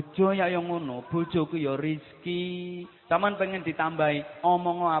 Bojo ya yang ngono, bojoku ya rezeki. Saman pengen ditambahi,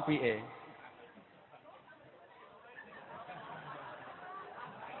 omongo apike.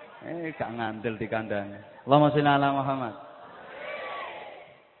 Gak ngandel di kandang. Allahumma sholli ala Muhammad.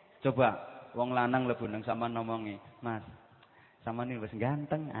 Coba wong lanang lebu nang sampean ngomongi, "Mas, sampean iki wis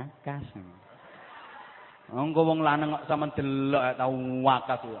ganteng, akas." Engko wong lanang kok sampean delok tau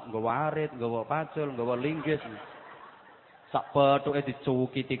wakas, nggawa arit, nggawa pacul, nggawa linggis. Sak pethuke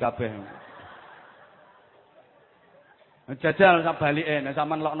dicukiti kabeh. Jajal sak balike nek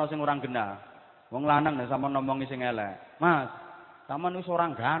sampean lokno sing ora genah. Wong lanang nek sampean ngomongi sing elek, "Mas, sampean wis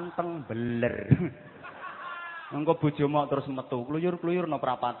ora ganteng, beler." Engko bojomu terus metu, kluyur-kluyur no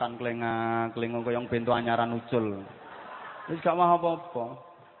prapatan klengak-klengok kaya bento anyaran ucul. Wis gak mau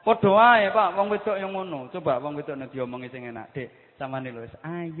apa-apa. Padha wae, Pak, wong wedok yang ngono. Coba wong wedok nek diomongi sing enak, "Dik, sampean iki lho wis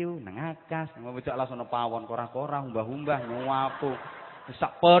ayu nang akas." Wong wedok langsung pawon, korah-korah, umbah-umbah, nyuwapu.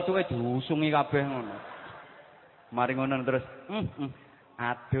 Sak pethuke diusungi kabeh ngono. Mari ngono terus,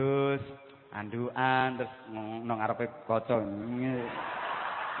 adus, andukan terus nang ngarepe kaca.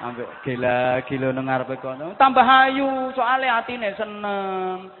 Ambek gila-gila nang ngarepe kaca. Tambah ayu, soalé atine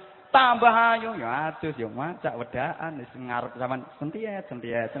seneng. Tambah ayu ya adus ya macak wedaan wis ngarep sampean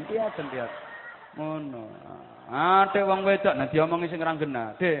sentiat. Ngono. Ate wong wedok nek diomongi sing ora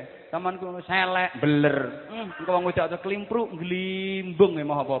genah, "Dik, sampean ku selek, beler." Engko wong wedok aja klimpruk, glimbung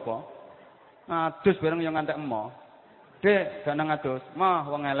emoh apa-apa. Adus bareng yo ngantek emoh. "Dik, gak nang adus." "Mah,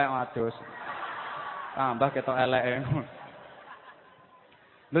 wong elek adus." Tambah ketok eleke.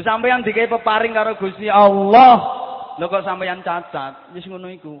 Lho sampeyan dikei peparing karo Gusti Allah. Lho kok sampeyan cacat, wis ngono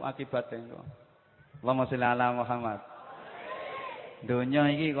iku akibate kok. Allahumma sholli ala Muhammad.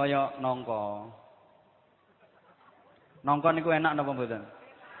 Donya iki kaya nangka. Nangka niku enak napa mboten?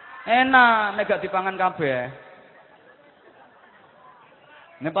 Enak nek gak dipangan kabeh.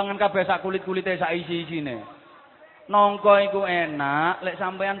 Nek pangan kabeh sak kulit-kulite sak isi-isine. Nangka iku enak lek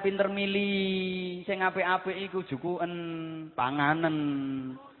sampeyan pinter milih. Sing apik-apik iku jukuken panganen.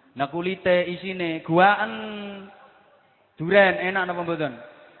 Nah kulite isine guaken. Duren enak napa mboten?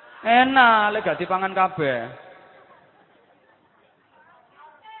 Enak lek gak dipangan kabeh.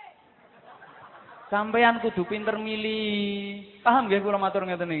 Sampeyan kudu pinter milih. Paham nggih kula matur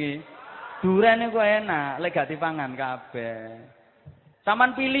ngeten iki? Duren iku enak lek gak dipangan kabeh.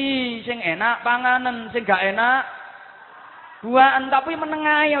 Saman pilih sing enak panganen, sing gak enak buahan tapi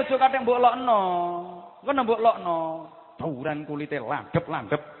menengae aja kathek mbok lokno. Ngono mbok lokno. Duren kulite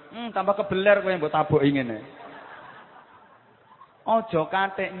landhep-landhep. Tambah kebeler kowe mbok taboki ngene. Aja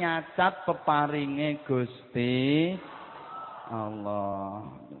kathek nyacat peparinge Gusti Allah.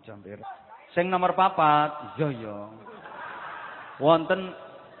 Jampir. Sing nomor 4, iya. Wonten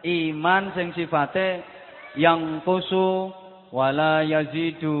iman sing sifate yang kusu wala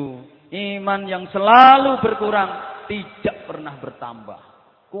yazidu. Iman yang selalu berkurang, tidak pernah bertambah.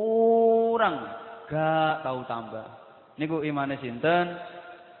 Kurang, gak tahu tambah. Niku imane sinten?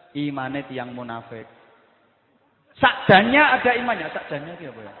 Imane tiyang munafik. Sakjanya ada imannya, sakjanya iki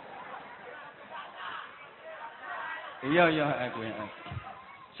apa ya? Iya, aku ya.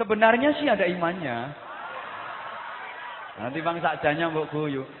 Sebenarnya sih ada imannya. Nanti bang sakjanya mbok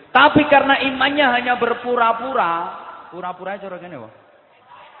guyu. Tapi karena imannya hanya berpura-pura, pura-pura cara kene wae.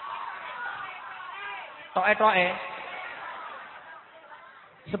 Toke-toke.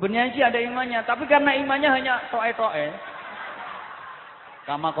 Sebenarnya sih ada imannya, tapi karena imannya hanya toke-toke.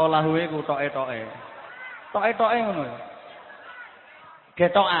 Kama kolahu iku toke-toke. Toke-toke ngono ya.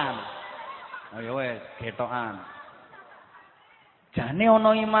 Getokan. Oh ya wis, getokan. Jane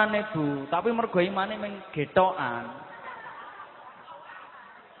ana imane, Bu, tapi mergo imane mung getokan.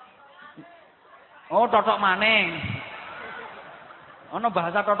 Oh, totok maning. Ana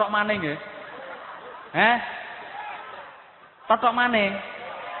bahasa totok maning nggih. Totok maning.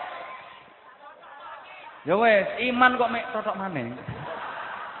 Ya wis, iman kok mek totok maning.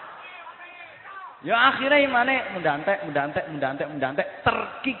 Ya akhirnya imane mendantek,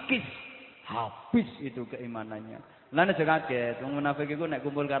 terkikis. Habis itu keimanannya. Lah nek kaget, wong munafik iku nek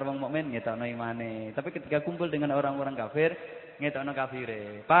kumpul karo wong mukmin ngetokno imane. Tapi ketika kumpul dengan orang-orang kafir, ngetokno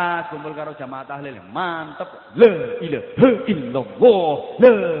kafire. Pas kumpul karo jamaah tahlil, mantep. La ilaha illallah,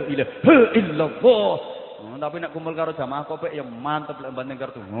 la ilaha illallah. tapi nek kumpul karo jamaah kopek ya mantep lek banding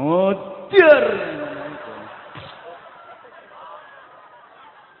kartu. Ngoder.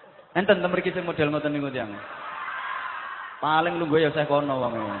 Enten mriki sing model ngoten niku tiyang. Paling lungguh ya saya kono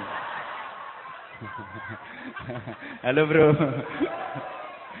wong. Halo, Bro.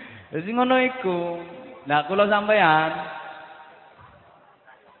 Wis ngono iku. Nah, kula sampean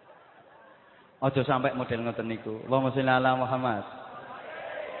aja sampai model ngoten niku. Allahumma sholli ala Muhammad.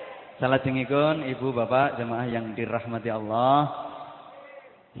 Salajengipun Ibu Bapak jemaah yang dirahmati Allah.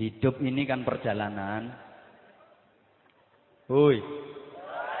 Hidup ini kan perjalanan. Hoi.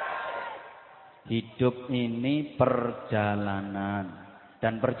 Hidup ini perjalanan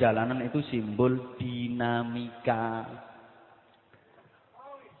dan perjalanan itu simbol dinamika.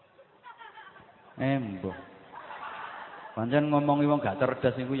 Embo. Pancen ngomongi wong gak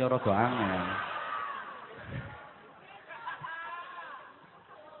cerdas niku ya rada angel.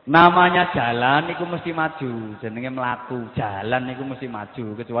 Namanya jalan niku mesti maju, jenenge mlaku. Jalan niku mesti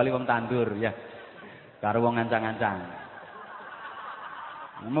maju kecuali wong tandur ya. Karo wong ngancang-ngancang.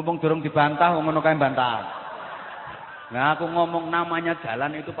 Mumpung durung dibantah, ngono kae bantah. Nah, aku ngomong namanya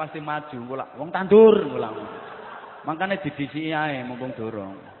jalan itu pasti maju. Wong tandur, ngulang. Makanya didisi ae mumpung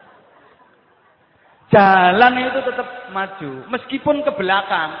durung. Jalan itu tetap maju, meskipun ke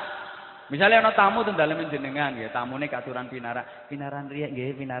belakang. Misalnya ana tamu teng dalem jenengan nggih, tamune katuran pinaran riyen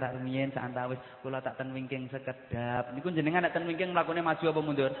nggih, pinarak rumiyin sak antawis kula tak ten wingking sekedap. Niku jenengan nek ten wingking mlakune maju apa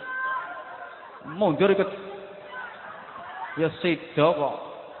mundur? Mundur ikut. Ya sida kok.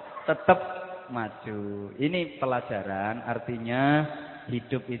 Tetap maju. Ini pelajaran, artinya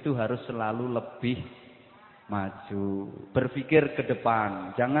hidup itu harus selalu lebih maju. Berpikir ke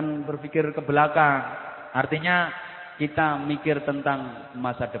depan, jangan berpikir ke belakang. Artinya kita mikir tentang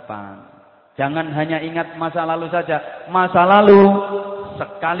masa depan. Jangan hanya ingat masa lalu saja. Masa lalu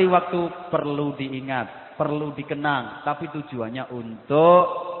sekali waktu perlu diingat, perlu dikenang, tapi tujuannya untuk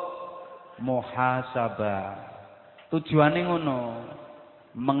muhasabah. Tujuannya ngono.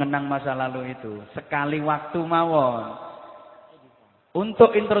 Mengenang masa lalu itu sekali waktu mawon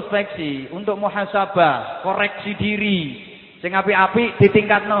untuk introspeksi, untuk muhasabah, koreksi diri. Sing apik-apik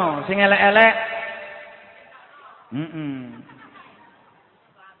ditingkatno, sing elek-elek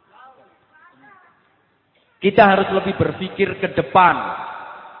Kita harus lebih berpikir ke depan.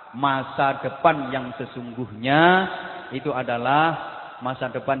 Masa depan yang sesungguhnya itu adalah masa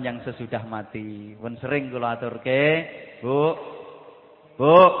depan yang sesudah mati. Pun sering kula aturke, Bu,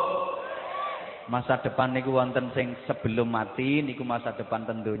 masa depan niku wonten sing sebelum mati niku masa depan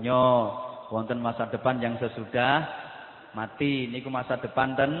ten donya. Wonten masa depan yang sesudah mati niku masa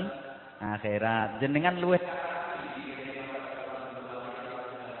depan ten akhirat. Jenengan luwih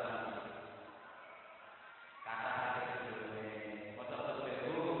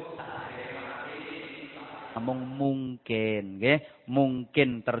mungkin, nggih,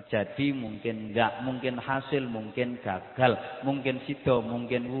 mungkin terjadi, mungkin enggak, mungkin hasil, mungkin gagal, mungkin sida,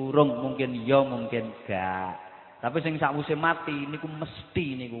 mungkin urung, mungkin ya, mungkin enggak. Tapi sing sakwise mati niku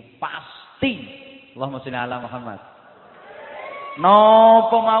mesti niku pasti. Allahumma sholli ala Muhammad.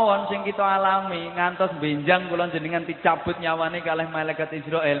 Napa mawon sing kita alami ngantos benjang kula jenengan dicabut nyawane kalih malaikat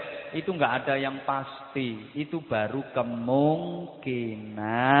Israel, itu enggak ada yang pasti. Itu baru kemungkinan.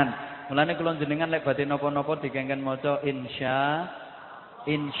 Mulane kula jenengan lek badhe napa-napa dikengken maca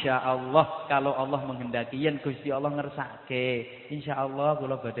insyaallah, kalau Allah menghendaki yen Gusti Allah ngersake. Insyaallah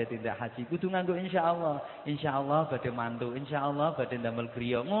kula badhe tindak haji kudu nganggo insyaallah badhe mantu, insyaallah badhe ndamel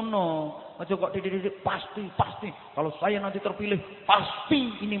griya. Ngono. Aja kok titik-titik pasti. Kalau saya nanti terpilih,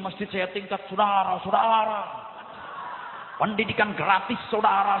 pasti ini masjid saya tingkat saudara-saudara. Pendidikan gratis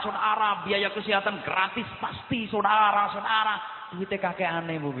saudara-saudara, biaya kesehatan gratis pasti saudara-saudara. Duwite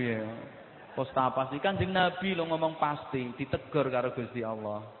kakekane Bu piye? Posta pasti Kanjeng Nabi lo ngomong pasti, ditegur karo Gusti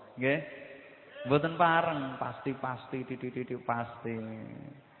Allah. Nggih? Mboten pareng, pasti titik-titik pasti.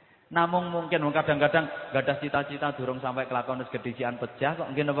 Namung mungkin kadang-kadang gadah cita-cita durung sampai kelakon wis gedhisian pejah kok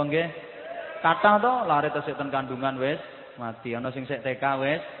nggih napa nggih? Kathah to lare tesih ten kandungan wis mati, ana sing sik TK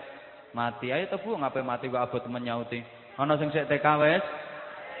wis mati. Ayo to Bu, ngape mati kok abot menyauti. Ana sing sik TK wis,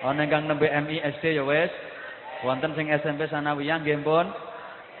 ana ingkang nembe MI SD ya wis. Wonten sing SMP sanawiyah nggih pun.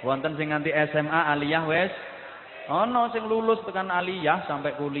 Wonten sing nganti SMA aliyah wis. Ana sing lulus tekan aliyah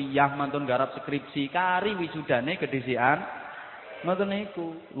sampai kuliah mantun garap skripsi kari wisudane gedhisian. Ngoten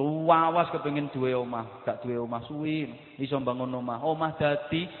niku. Luwawas kepengin duwe omah, gak duwe omah suwi, iso bangun omah. Omah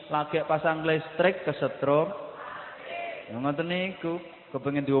dadi lagi pasang listrik kesetrum. Ngoten niku.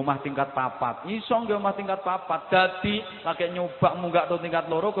 Kepengin di omah tingkat 4. Iso nggih omah tingkat 4. Dadi lagi nyoba munggah to tingkat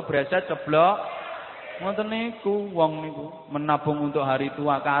 2 kebreset ceblok. Ngoten niku wong niku menabung untuk hari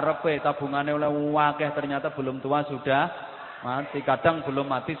tua karepe tabungane oleh akeh ternyata belum tua sudah mati. Kadang belum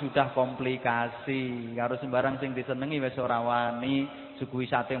mati sudah komplikasi. Karo sembarang sing disenengi wis ora wani, suguhi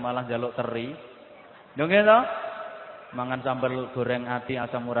sate malah njaluk teri. Lho nggih to? Mangan sambal goreng ati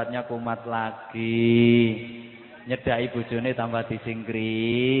asam uratnya kumat lagi. Nyedaki bojone tambah disingkri.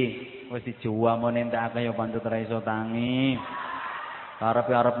 Wis dijuwa men entekake ya pancet ora iso tangi.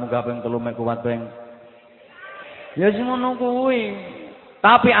 Karepe arep munggah ping 3 mek kuat ping. Ya sing ngono kuwi.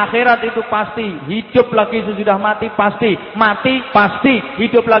 Tapi akhirat itu pasti, hidup lagi sesudah mati pasti, mati pasti,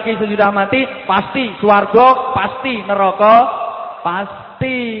 hidup lagi sesudah mati pasti, swarga pasti, neraka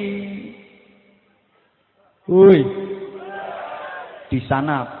pasti. Woi. Di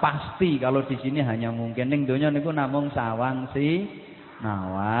sana pasti, kalau di sini hanya mungkin. Ning donya niku namung sawang si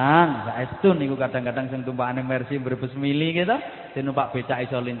nawang. Saestu niku kadang-kadang sing tumpakane Mercy Brebes mili gitu, sing numpak becak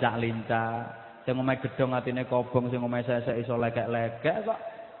iso lincak-lincak. Sing omahe gedhong atine kobong, sing omahe sesek iso lekek-lekek kok.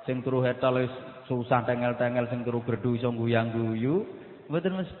 Sing turu hetol wis susah tengel-tengel, sing turu gerdu iso guyang-guyu.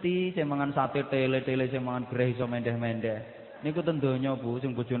 Mboten mesti sing mangan sate tele-tele, sing mangan greh iso mendeh-mendeh. Niku ten donya Bu,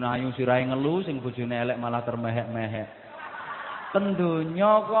 sing bojone ayu sirahe ngelu, sing bojone elek malah termehek-mehek. Ten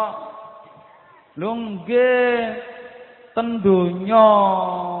donya kok. Lho nggih. Ten donya.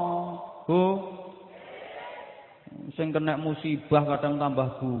 Bu. Sing kena musibah kadang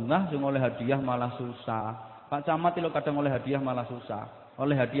tambah bungah, sing oleh hadiah malah susah. Pak Camat lho kadang oleh hadiah malah susah.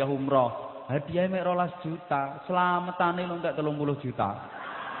 Oleh hadiah umroh, hadiah mek 12 juta, selametane lho entek 30 juta.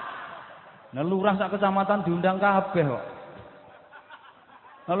 Nah lurah sak kecamatan diundang kabeh kok.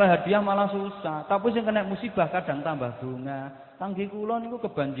 Oleh hadiah malah susah, tapi sing kena musibah kadang tambah bunga. Tanggi kula niku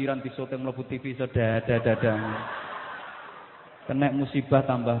kebanjiran disoting mlebu TV sedadadadang. Kena musibah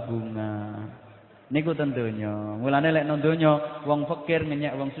tambah bunga. Niku ten donya. Mulane lek nang donya wong fakir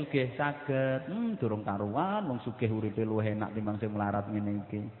ngenyek wong sugih saged. Durung karuan wong sugih uripe luwih enak timbang sing melarat ngene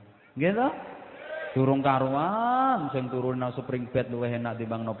iki. Nggih to? Durung karuan sing turu nang spring bed luwih enak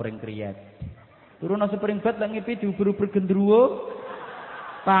timbang nang spring kriyet. Turu nang spring bed lek ngipi diuber-uber gendruwo.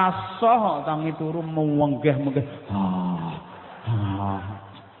 Tasoh tangi turu menggeh-menggeh.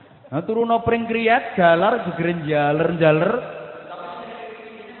 Nah turu nang spring kriyet galar jegren jaler-jaler.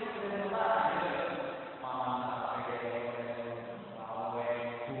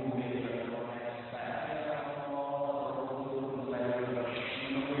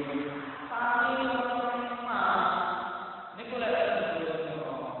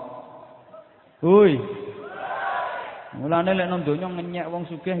 Hoi. Mulane lek nang donya ngenyek wong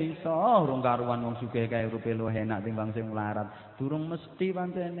sugih iso, urung karuan wong sugih kae uripe luwih enak timbang sing melarat. Durung mesti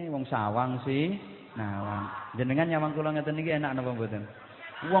pancene wong sawang sih. Nawang. Jenengan nyawang kula ngeten iki enak napa mboten?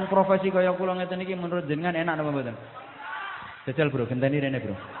 Wong profesi kaya kula ngeten iki menurut jenengan enak napa mboten? Jajal Bro, genteni rene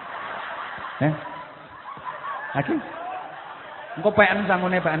Bro. Lagi. Engko PN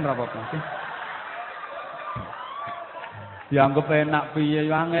sangune PN ra apa-apa. Dianggep enak piye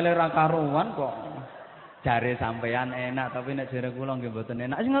yo angele ra karuan kok. Jare sampean enak tapi nek jare kula nggih mboten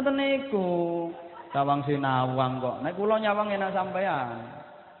enak. Sing ngoten niku. Sawang sinawang kok. Nek kula nyawang enak sampean.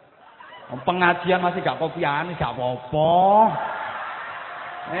 Pengajian masih gak kopian, gak apa-apa.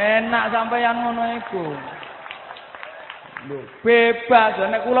 Enak sampean ngono iku. Lho, bebas.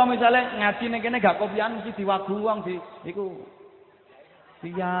 Nek kula misale ngaji ning kene gak kopian mesti diwagu wong di iku.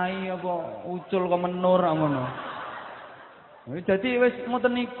 Kiai apa ucul kok menur ngono. Jadi wis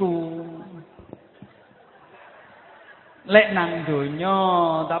ngoten niku. Lek nang donya,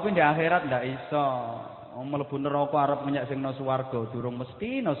 tapi di akhirat ndak iso. Mlebu neraka arep menyek sing nang swarga, durung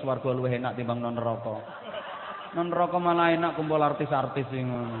mesti nang swarga luwih enak timbang nang neraka. Nang neraka malah enak kumpul artis-artis sing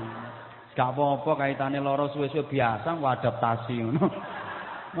ngono. Gak apa-apa kaitane lara suwe-suwe biasa kok adaptasi ngono.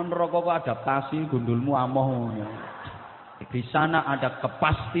 Nang neraka kok adaptasi gundulmu amoh ngono. Di sana ada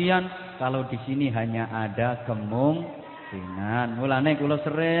kepastian, kalau di sini hanya ada kemungkinan. Mulane kula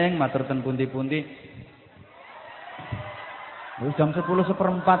sering matur ten pundi-pundi. Wis jam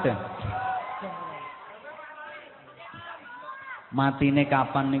 10:04 ya. Matine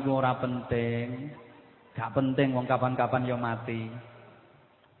kapan niku ora penting. Gak penting wong kapan-kapan ya mati.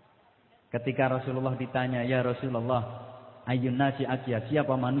 Ketika Rasulullah ditanya, "Ya Rasulullah, ayyun nasi aqya?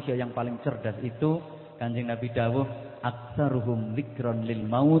 Siapa manusia yang paling cerdas itu?" Kanjeng Nabi dawuh, "Aktsaruhum dzikran lil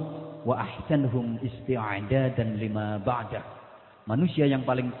maut wa ahsanuhum isti'dadan lima ba'da." Manusia yang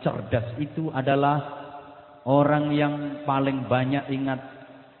paling cerdas itu adalah orang yang paling banyak ingat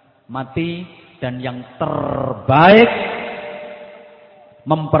mati dan yang terbaik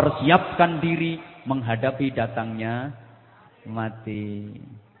mempersiapkan diri menghadapi datangnya mati.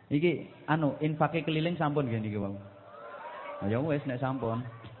 Iki infake keliling sampun nggih niki wau. Ya wis nek sampun.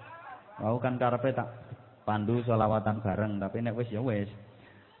 Wau kan karepe tak pandu sholawatan bareng, tapi nek wis ya wis.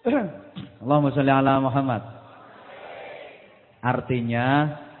 Allahumma sholli ala Muhammad.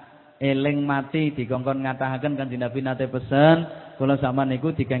 Artinya eling mati dikongkon ngatahaken Kanjeng Nabi nate pesen, kula sampean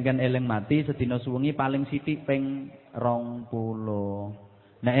niku dikengken eling mati sedina suwengi paling sithik ping 20.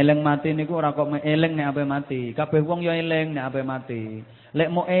 Nek eling mati niku ora kok eling nek ape mati. Kabeh wong ya eling nek ape mati. Lek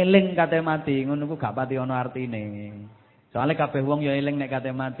mau eling kate mati ngono ku gak pati ana artine. Soale kabeh wong ya eling nek kate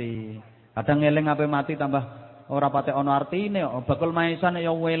mati. Kadang eling ape mati tambah ora pati ana artine. Bakul maisan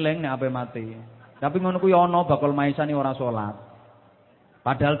ya eling nek ape mati. Tapi ngono ku ya ana bakul maisan ora salat.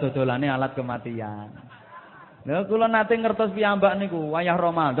 Padahal dodolane alat kematian. Lha kula nate ngertos piyambak niku, wayah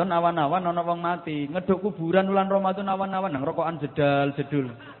Ramadan awan-awan ana wong mati, ngeduk kuburan wulan Ramadan awan-awan nang rokokan jedal-jedul.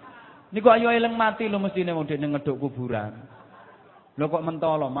 Niku ayo eling mati lho mestine wong dekne ngeduk kuburan. Lho kok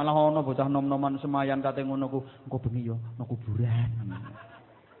mentolo, malah ana bocah nom-noman semayan kate ngono ku, engko bengi yo nang kuburan.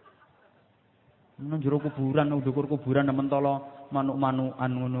 Nang jero kuburan, nang ndukur kuburan mentolo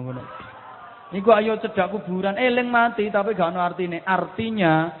manuk-manukan ngono-ngono. Niku ayo cedak kuburan, eling mati tapi gak ono artine.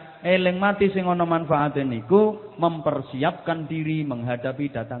 Artinya eling mati sing ana manfaate niku mempersiapkan diri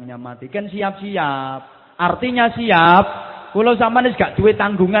menghadapi datangnya mati. Kan siap-siap. Artinya siap. Kula sampeyan wis gak duwe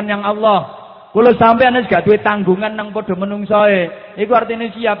tanggungan yang Allah. Kula sampeyan wis gak duwe tanggungan nang padha menungsoe. Iku artine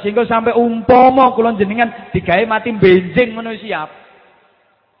siap sehingga sampai umpama kula jenengan digawe mati benjing ngono siap.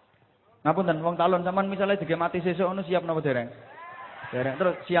 Ngapunten wong talon sampean misale digawe mati sesuk ngono siap napa dereng? Dereng.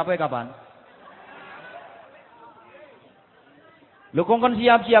 Terus siape kapan? Lho kongkon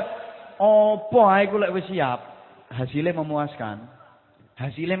siap-siap. Apa ae ku lek wis siap, hasilnya memuaskan.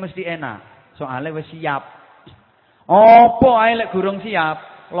 Hasilnya mesti enak. Soalnya wis siap. Apa ae lek gurung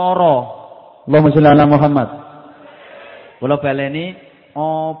siap, lara. Allahumma sholli ala Muhammad. Kula baleni,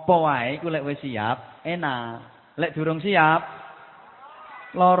 apa wae ku lek wis siap, enak. Lek durung siap,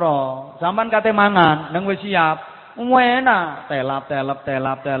 lara. Sampeyan kate mangan, nang wis siap, enak. Telap,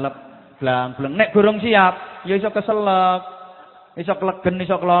 blang-bleng. Nek gurung siap, ya iso keselek. Iso klegen,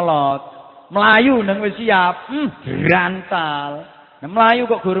 iso kelolot. Melayu nang wis siap, grantal. Nah melayu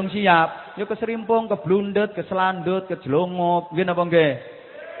kok gurung siap, ya keserimpung, keblundet, keselandut, kejlongob. Nggih napa nggih?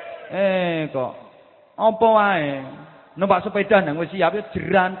 Kok apa wae. Numpak sepeda nang wis siap ya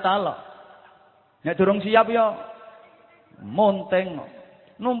grantal kok. Nek durung siap ya monteng.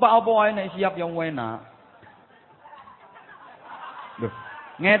 Numpak apa wae nek siap ya enak. Lho,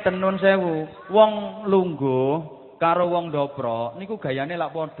 ngeten nun sewu, wong lungguh karo wong dobro niku gayane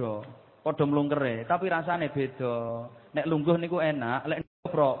lak padha mlungkere, tapi rasane beda. Nek lungguh niku enak, lek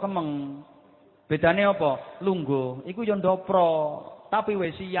dobro kemeng. Bedane apa? Lungguh iku ya ndopro, tapi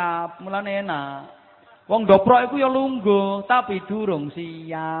wis siap, mulane enak. Wong ndopro iku ya lungguh, tapi durung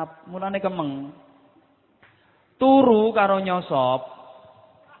siap, mulane kemeng. Turu karo nyosop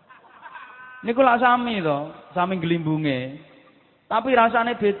niku lak sami to, sami glimbunge. Tapi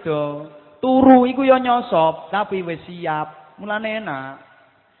rasane beda. Turu iku ya nyosop tapi wis siap, mulane enak.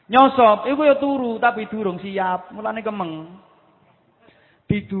 Nyosop iku ya turu tapi durung siap, mulane kemeng.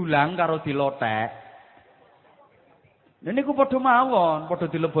 Didulang karo dilotek. Lha niku padha mawon, padha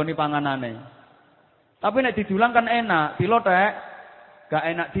dileboni panganane. Tapi nek didulang kan enak, dilotek gak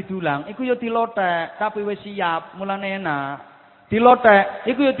enak didulang. Iku ya dilotek tapi wis siap, mulane enak. Dilotek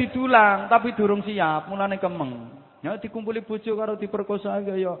iku ya didulang tapi durung siap, mulane kemeng. Ya dikumpuli bojo karo diperkosa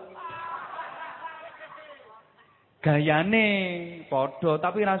ya. Gayane padha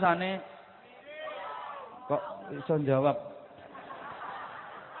tapi rasane kok iso jawab.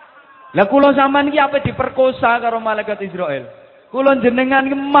 Lah kula sampean iki ape diperkosa karo malaikat Israel? Kula jenengan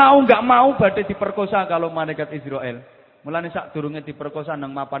mau enggak mau badhe diperkosa kalau malaikat Israel. Mulane sak durunge diperkosa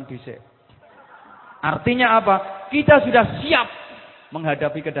nang mapan dhisik. Artinya apa? Kita sudah siap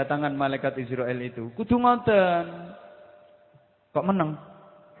menghadapi kedatangan malaikat Israel itu. Kudu ngoten. Kok meneng?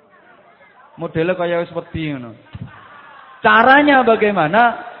 Modelnya kaya wis wedi ngono. Caranya bagaimana?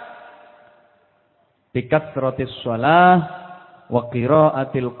 Bikatsratis shalah wa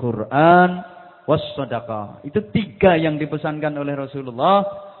qiraatil Qur'an was shadaqah. Itu 3 yang dipesankan oleh Rasulullah.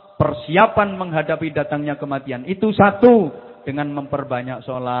 Persiapan menghadapi datangnya kematian. Itu 1 dengan memperbanyak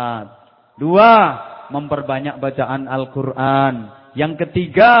salat. 2 memperbanyak bacaan Al-Qur'an. Yang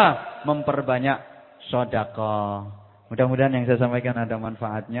ketiga memperbanyak sedekah. Mudah-mudahan yang saya sampaikan ada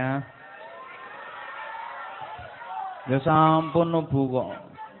manfaatnya. Ya sampun Bu kok.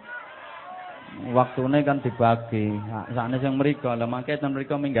 Waktune kan dibagi. Sakne sing mriku, lha mangke ten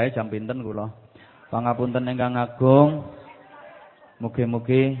mriku minggahe jam pinten kula. Pangapunten ingkang agung.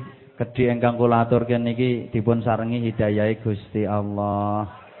 Mugi-mugi kedhi ingkang kula aturken niki dipun sarengi hidayahe Gusti Allah.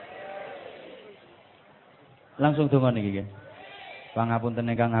 Langsung donga niki nggih. Pangapunten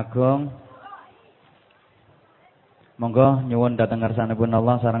ingkang agung. Monggo nyuwun dhateng ngarsanipun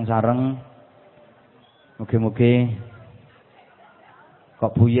Allah sareng-sareng. Mugi-mugi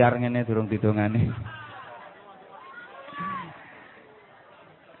kok buyar ngene durung didongane.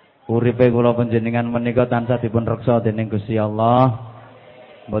 Uripe kula panjenengan menika tansah dipun reksa dening Gusti Allah.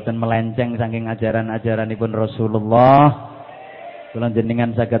 Mboten melenceng saking ajaran-ajaranipun Rasulullah. Kula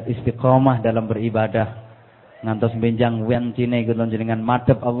jenengan saged istiqomah dalam beribadah ngantos benjang wancine kula jenengan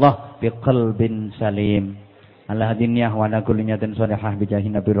madhep Allah biqalbin salim ala hadiniyah wa ala kulli niyatin shalihah bi jahi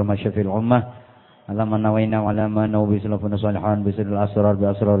nabi rahmatil ummah ala manawaina wa ala manawi salafun shalihan bi sirril asrar bi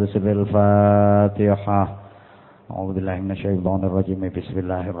asrar sirril fatihah. A'udzu billahi minasyaitonir rajim.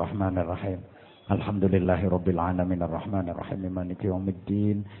 Bismillahirrahmanirrahim. Alhamdulillahi rabbil alamin arrahmanir rahim maliki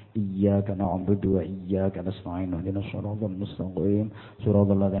yaumiddin iyyaka na'budu wa iyyaka nasta'in ihdinas siratal mustaqim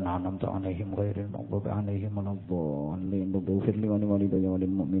siratal ladzina an'amta 'alaihim ghairil maghdubi 'alaihim waladdallin ighfir li wa liwalidayya wa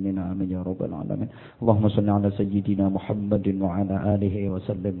lil mu'minina amin ya rabbal alamin. Allahumma shalli 'ala sayyidina Muhammadin wa 'ala alihi wa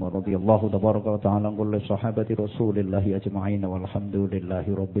sallim wa radiyallahu tabaraka wa ta'ala an kulli sahabati rasulillahi ajma'in walhamdulillahi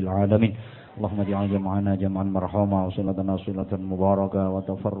rabbil alamin. Allahumma ij'al jam'ana jam'an marhuma wa salatana salatan mubarakah wa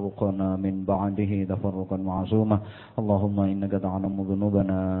tafarruqana min ba'dihi tafarruqan ma'suma. Allahumma innaka ta'lamu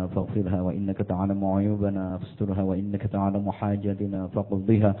dhunubana faghfirha wa innaka ta'lamu 'uyubana fasturha wa innaka ta'lamu hajatina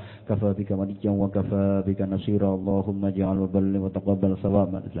faqdiha kafa bika waliyyan wa kafa bika nasira. Allahumma ij'al wa balligh wa taqabbal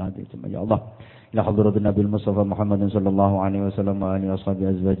thawaba al-jihad ya Allah. إلى حضرة النبي المصطفى محمد صلى الله عليه وسلم وآله وأصحابه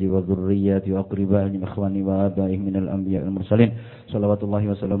أزواجه وذرياته وأقربائه إخوانه وآبائه من الأنبياء المرسلين صلوات الله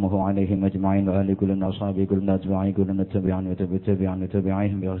وسلامه عليهم أجمعين وآل كل أصحابه كل أتباعه كل تبعا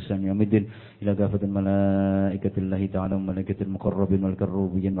وتبعهم بإحسان يوم الدين إلى كافة الملائكة الله تعالى وملائكة المقربين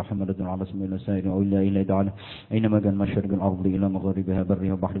والكروبين محمد على اسم السائر وإلا إلى تعالى أينما كان مشرق الأرض إلى مغربها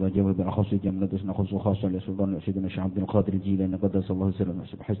برها وبحر وجوه بالأخص جملة نخص خاصة لسلطان سيدنا الشيخ عبد القادر الجيلاني قدس الله سلم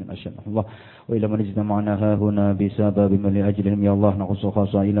حسن أشهد الله وإلى من اجتمعنا هنا بسبب من لأجلهم يا الله نقص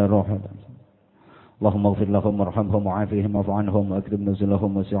خاصة إلى روح. اللهم اغفر لهم وارحمهم وعافهم واعف عنهم واكرم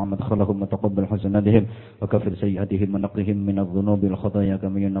نزلهم وسع مدخلهم وتقبل حسناتهم وكفر سيئاتهم ونقهم من الذنوب والخطايا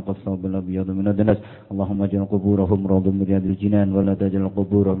كما ينقى الثوب الابيض من الدنس. اللهم اجعل قبورهم روضا من رياض الجنان ولا تجعل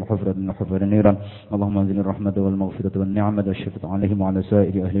قبورهم حفرة من حفر النيران. اللهم انزل الرحمة والمغفرة والنعمة والشفاء عليهم وعلى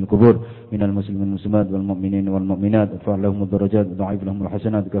سائر اهل القبور من المسلمين والمسلمات والمؤمنين والمؤمنات. ارفع لهم الدرجات وضاعف لهم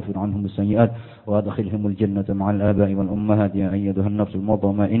الحسنات وكفر عنهم السيئات وادخلهم الجنة مع الآباء والأمهات. يا أيتها النفس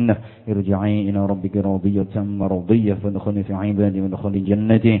المطمئنة ارجعي إلى ربك راضية مرضية فادخلي في عبادي وادخلي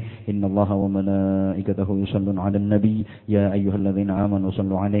جنتي. إن الله وملائكته يصلون على النبي يا أيها الذين آمنوا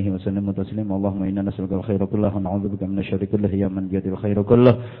صلوا عليه وسلموا تسليما. اللهم إنا نسألك الخير كله ونعوذ بك من الشر كله يا من بيده الخير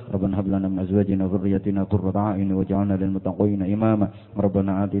كله. ربنا هب لنا من أزواجنا وذريتنا قرة أعين واجعلنا للمتقين إماما.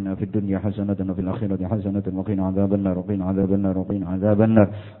 ربنا آتنا في الدنيا حسنة وفي الآخرة حسنة وقنا عذاب النار وقنا عذاب النار وقنا عذاب النار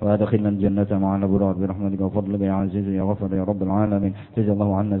وأدخلنا الجنة مع الأبرار برحمتك وفضلك يا عزيز يا غفور يا رب العالمين. جزا الله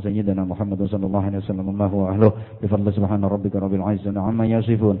عنا سيدنا محمد صلى الله عليه وسلم الله وأهله بفضل سبحان ربك رب العزة عما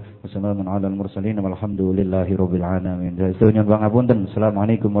يصفون وسلام على المرسلين والحمد لله رب العالمين.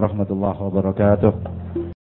 Assalamualaikum warahmatullahi wabarakatuh.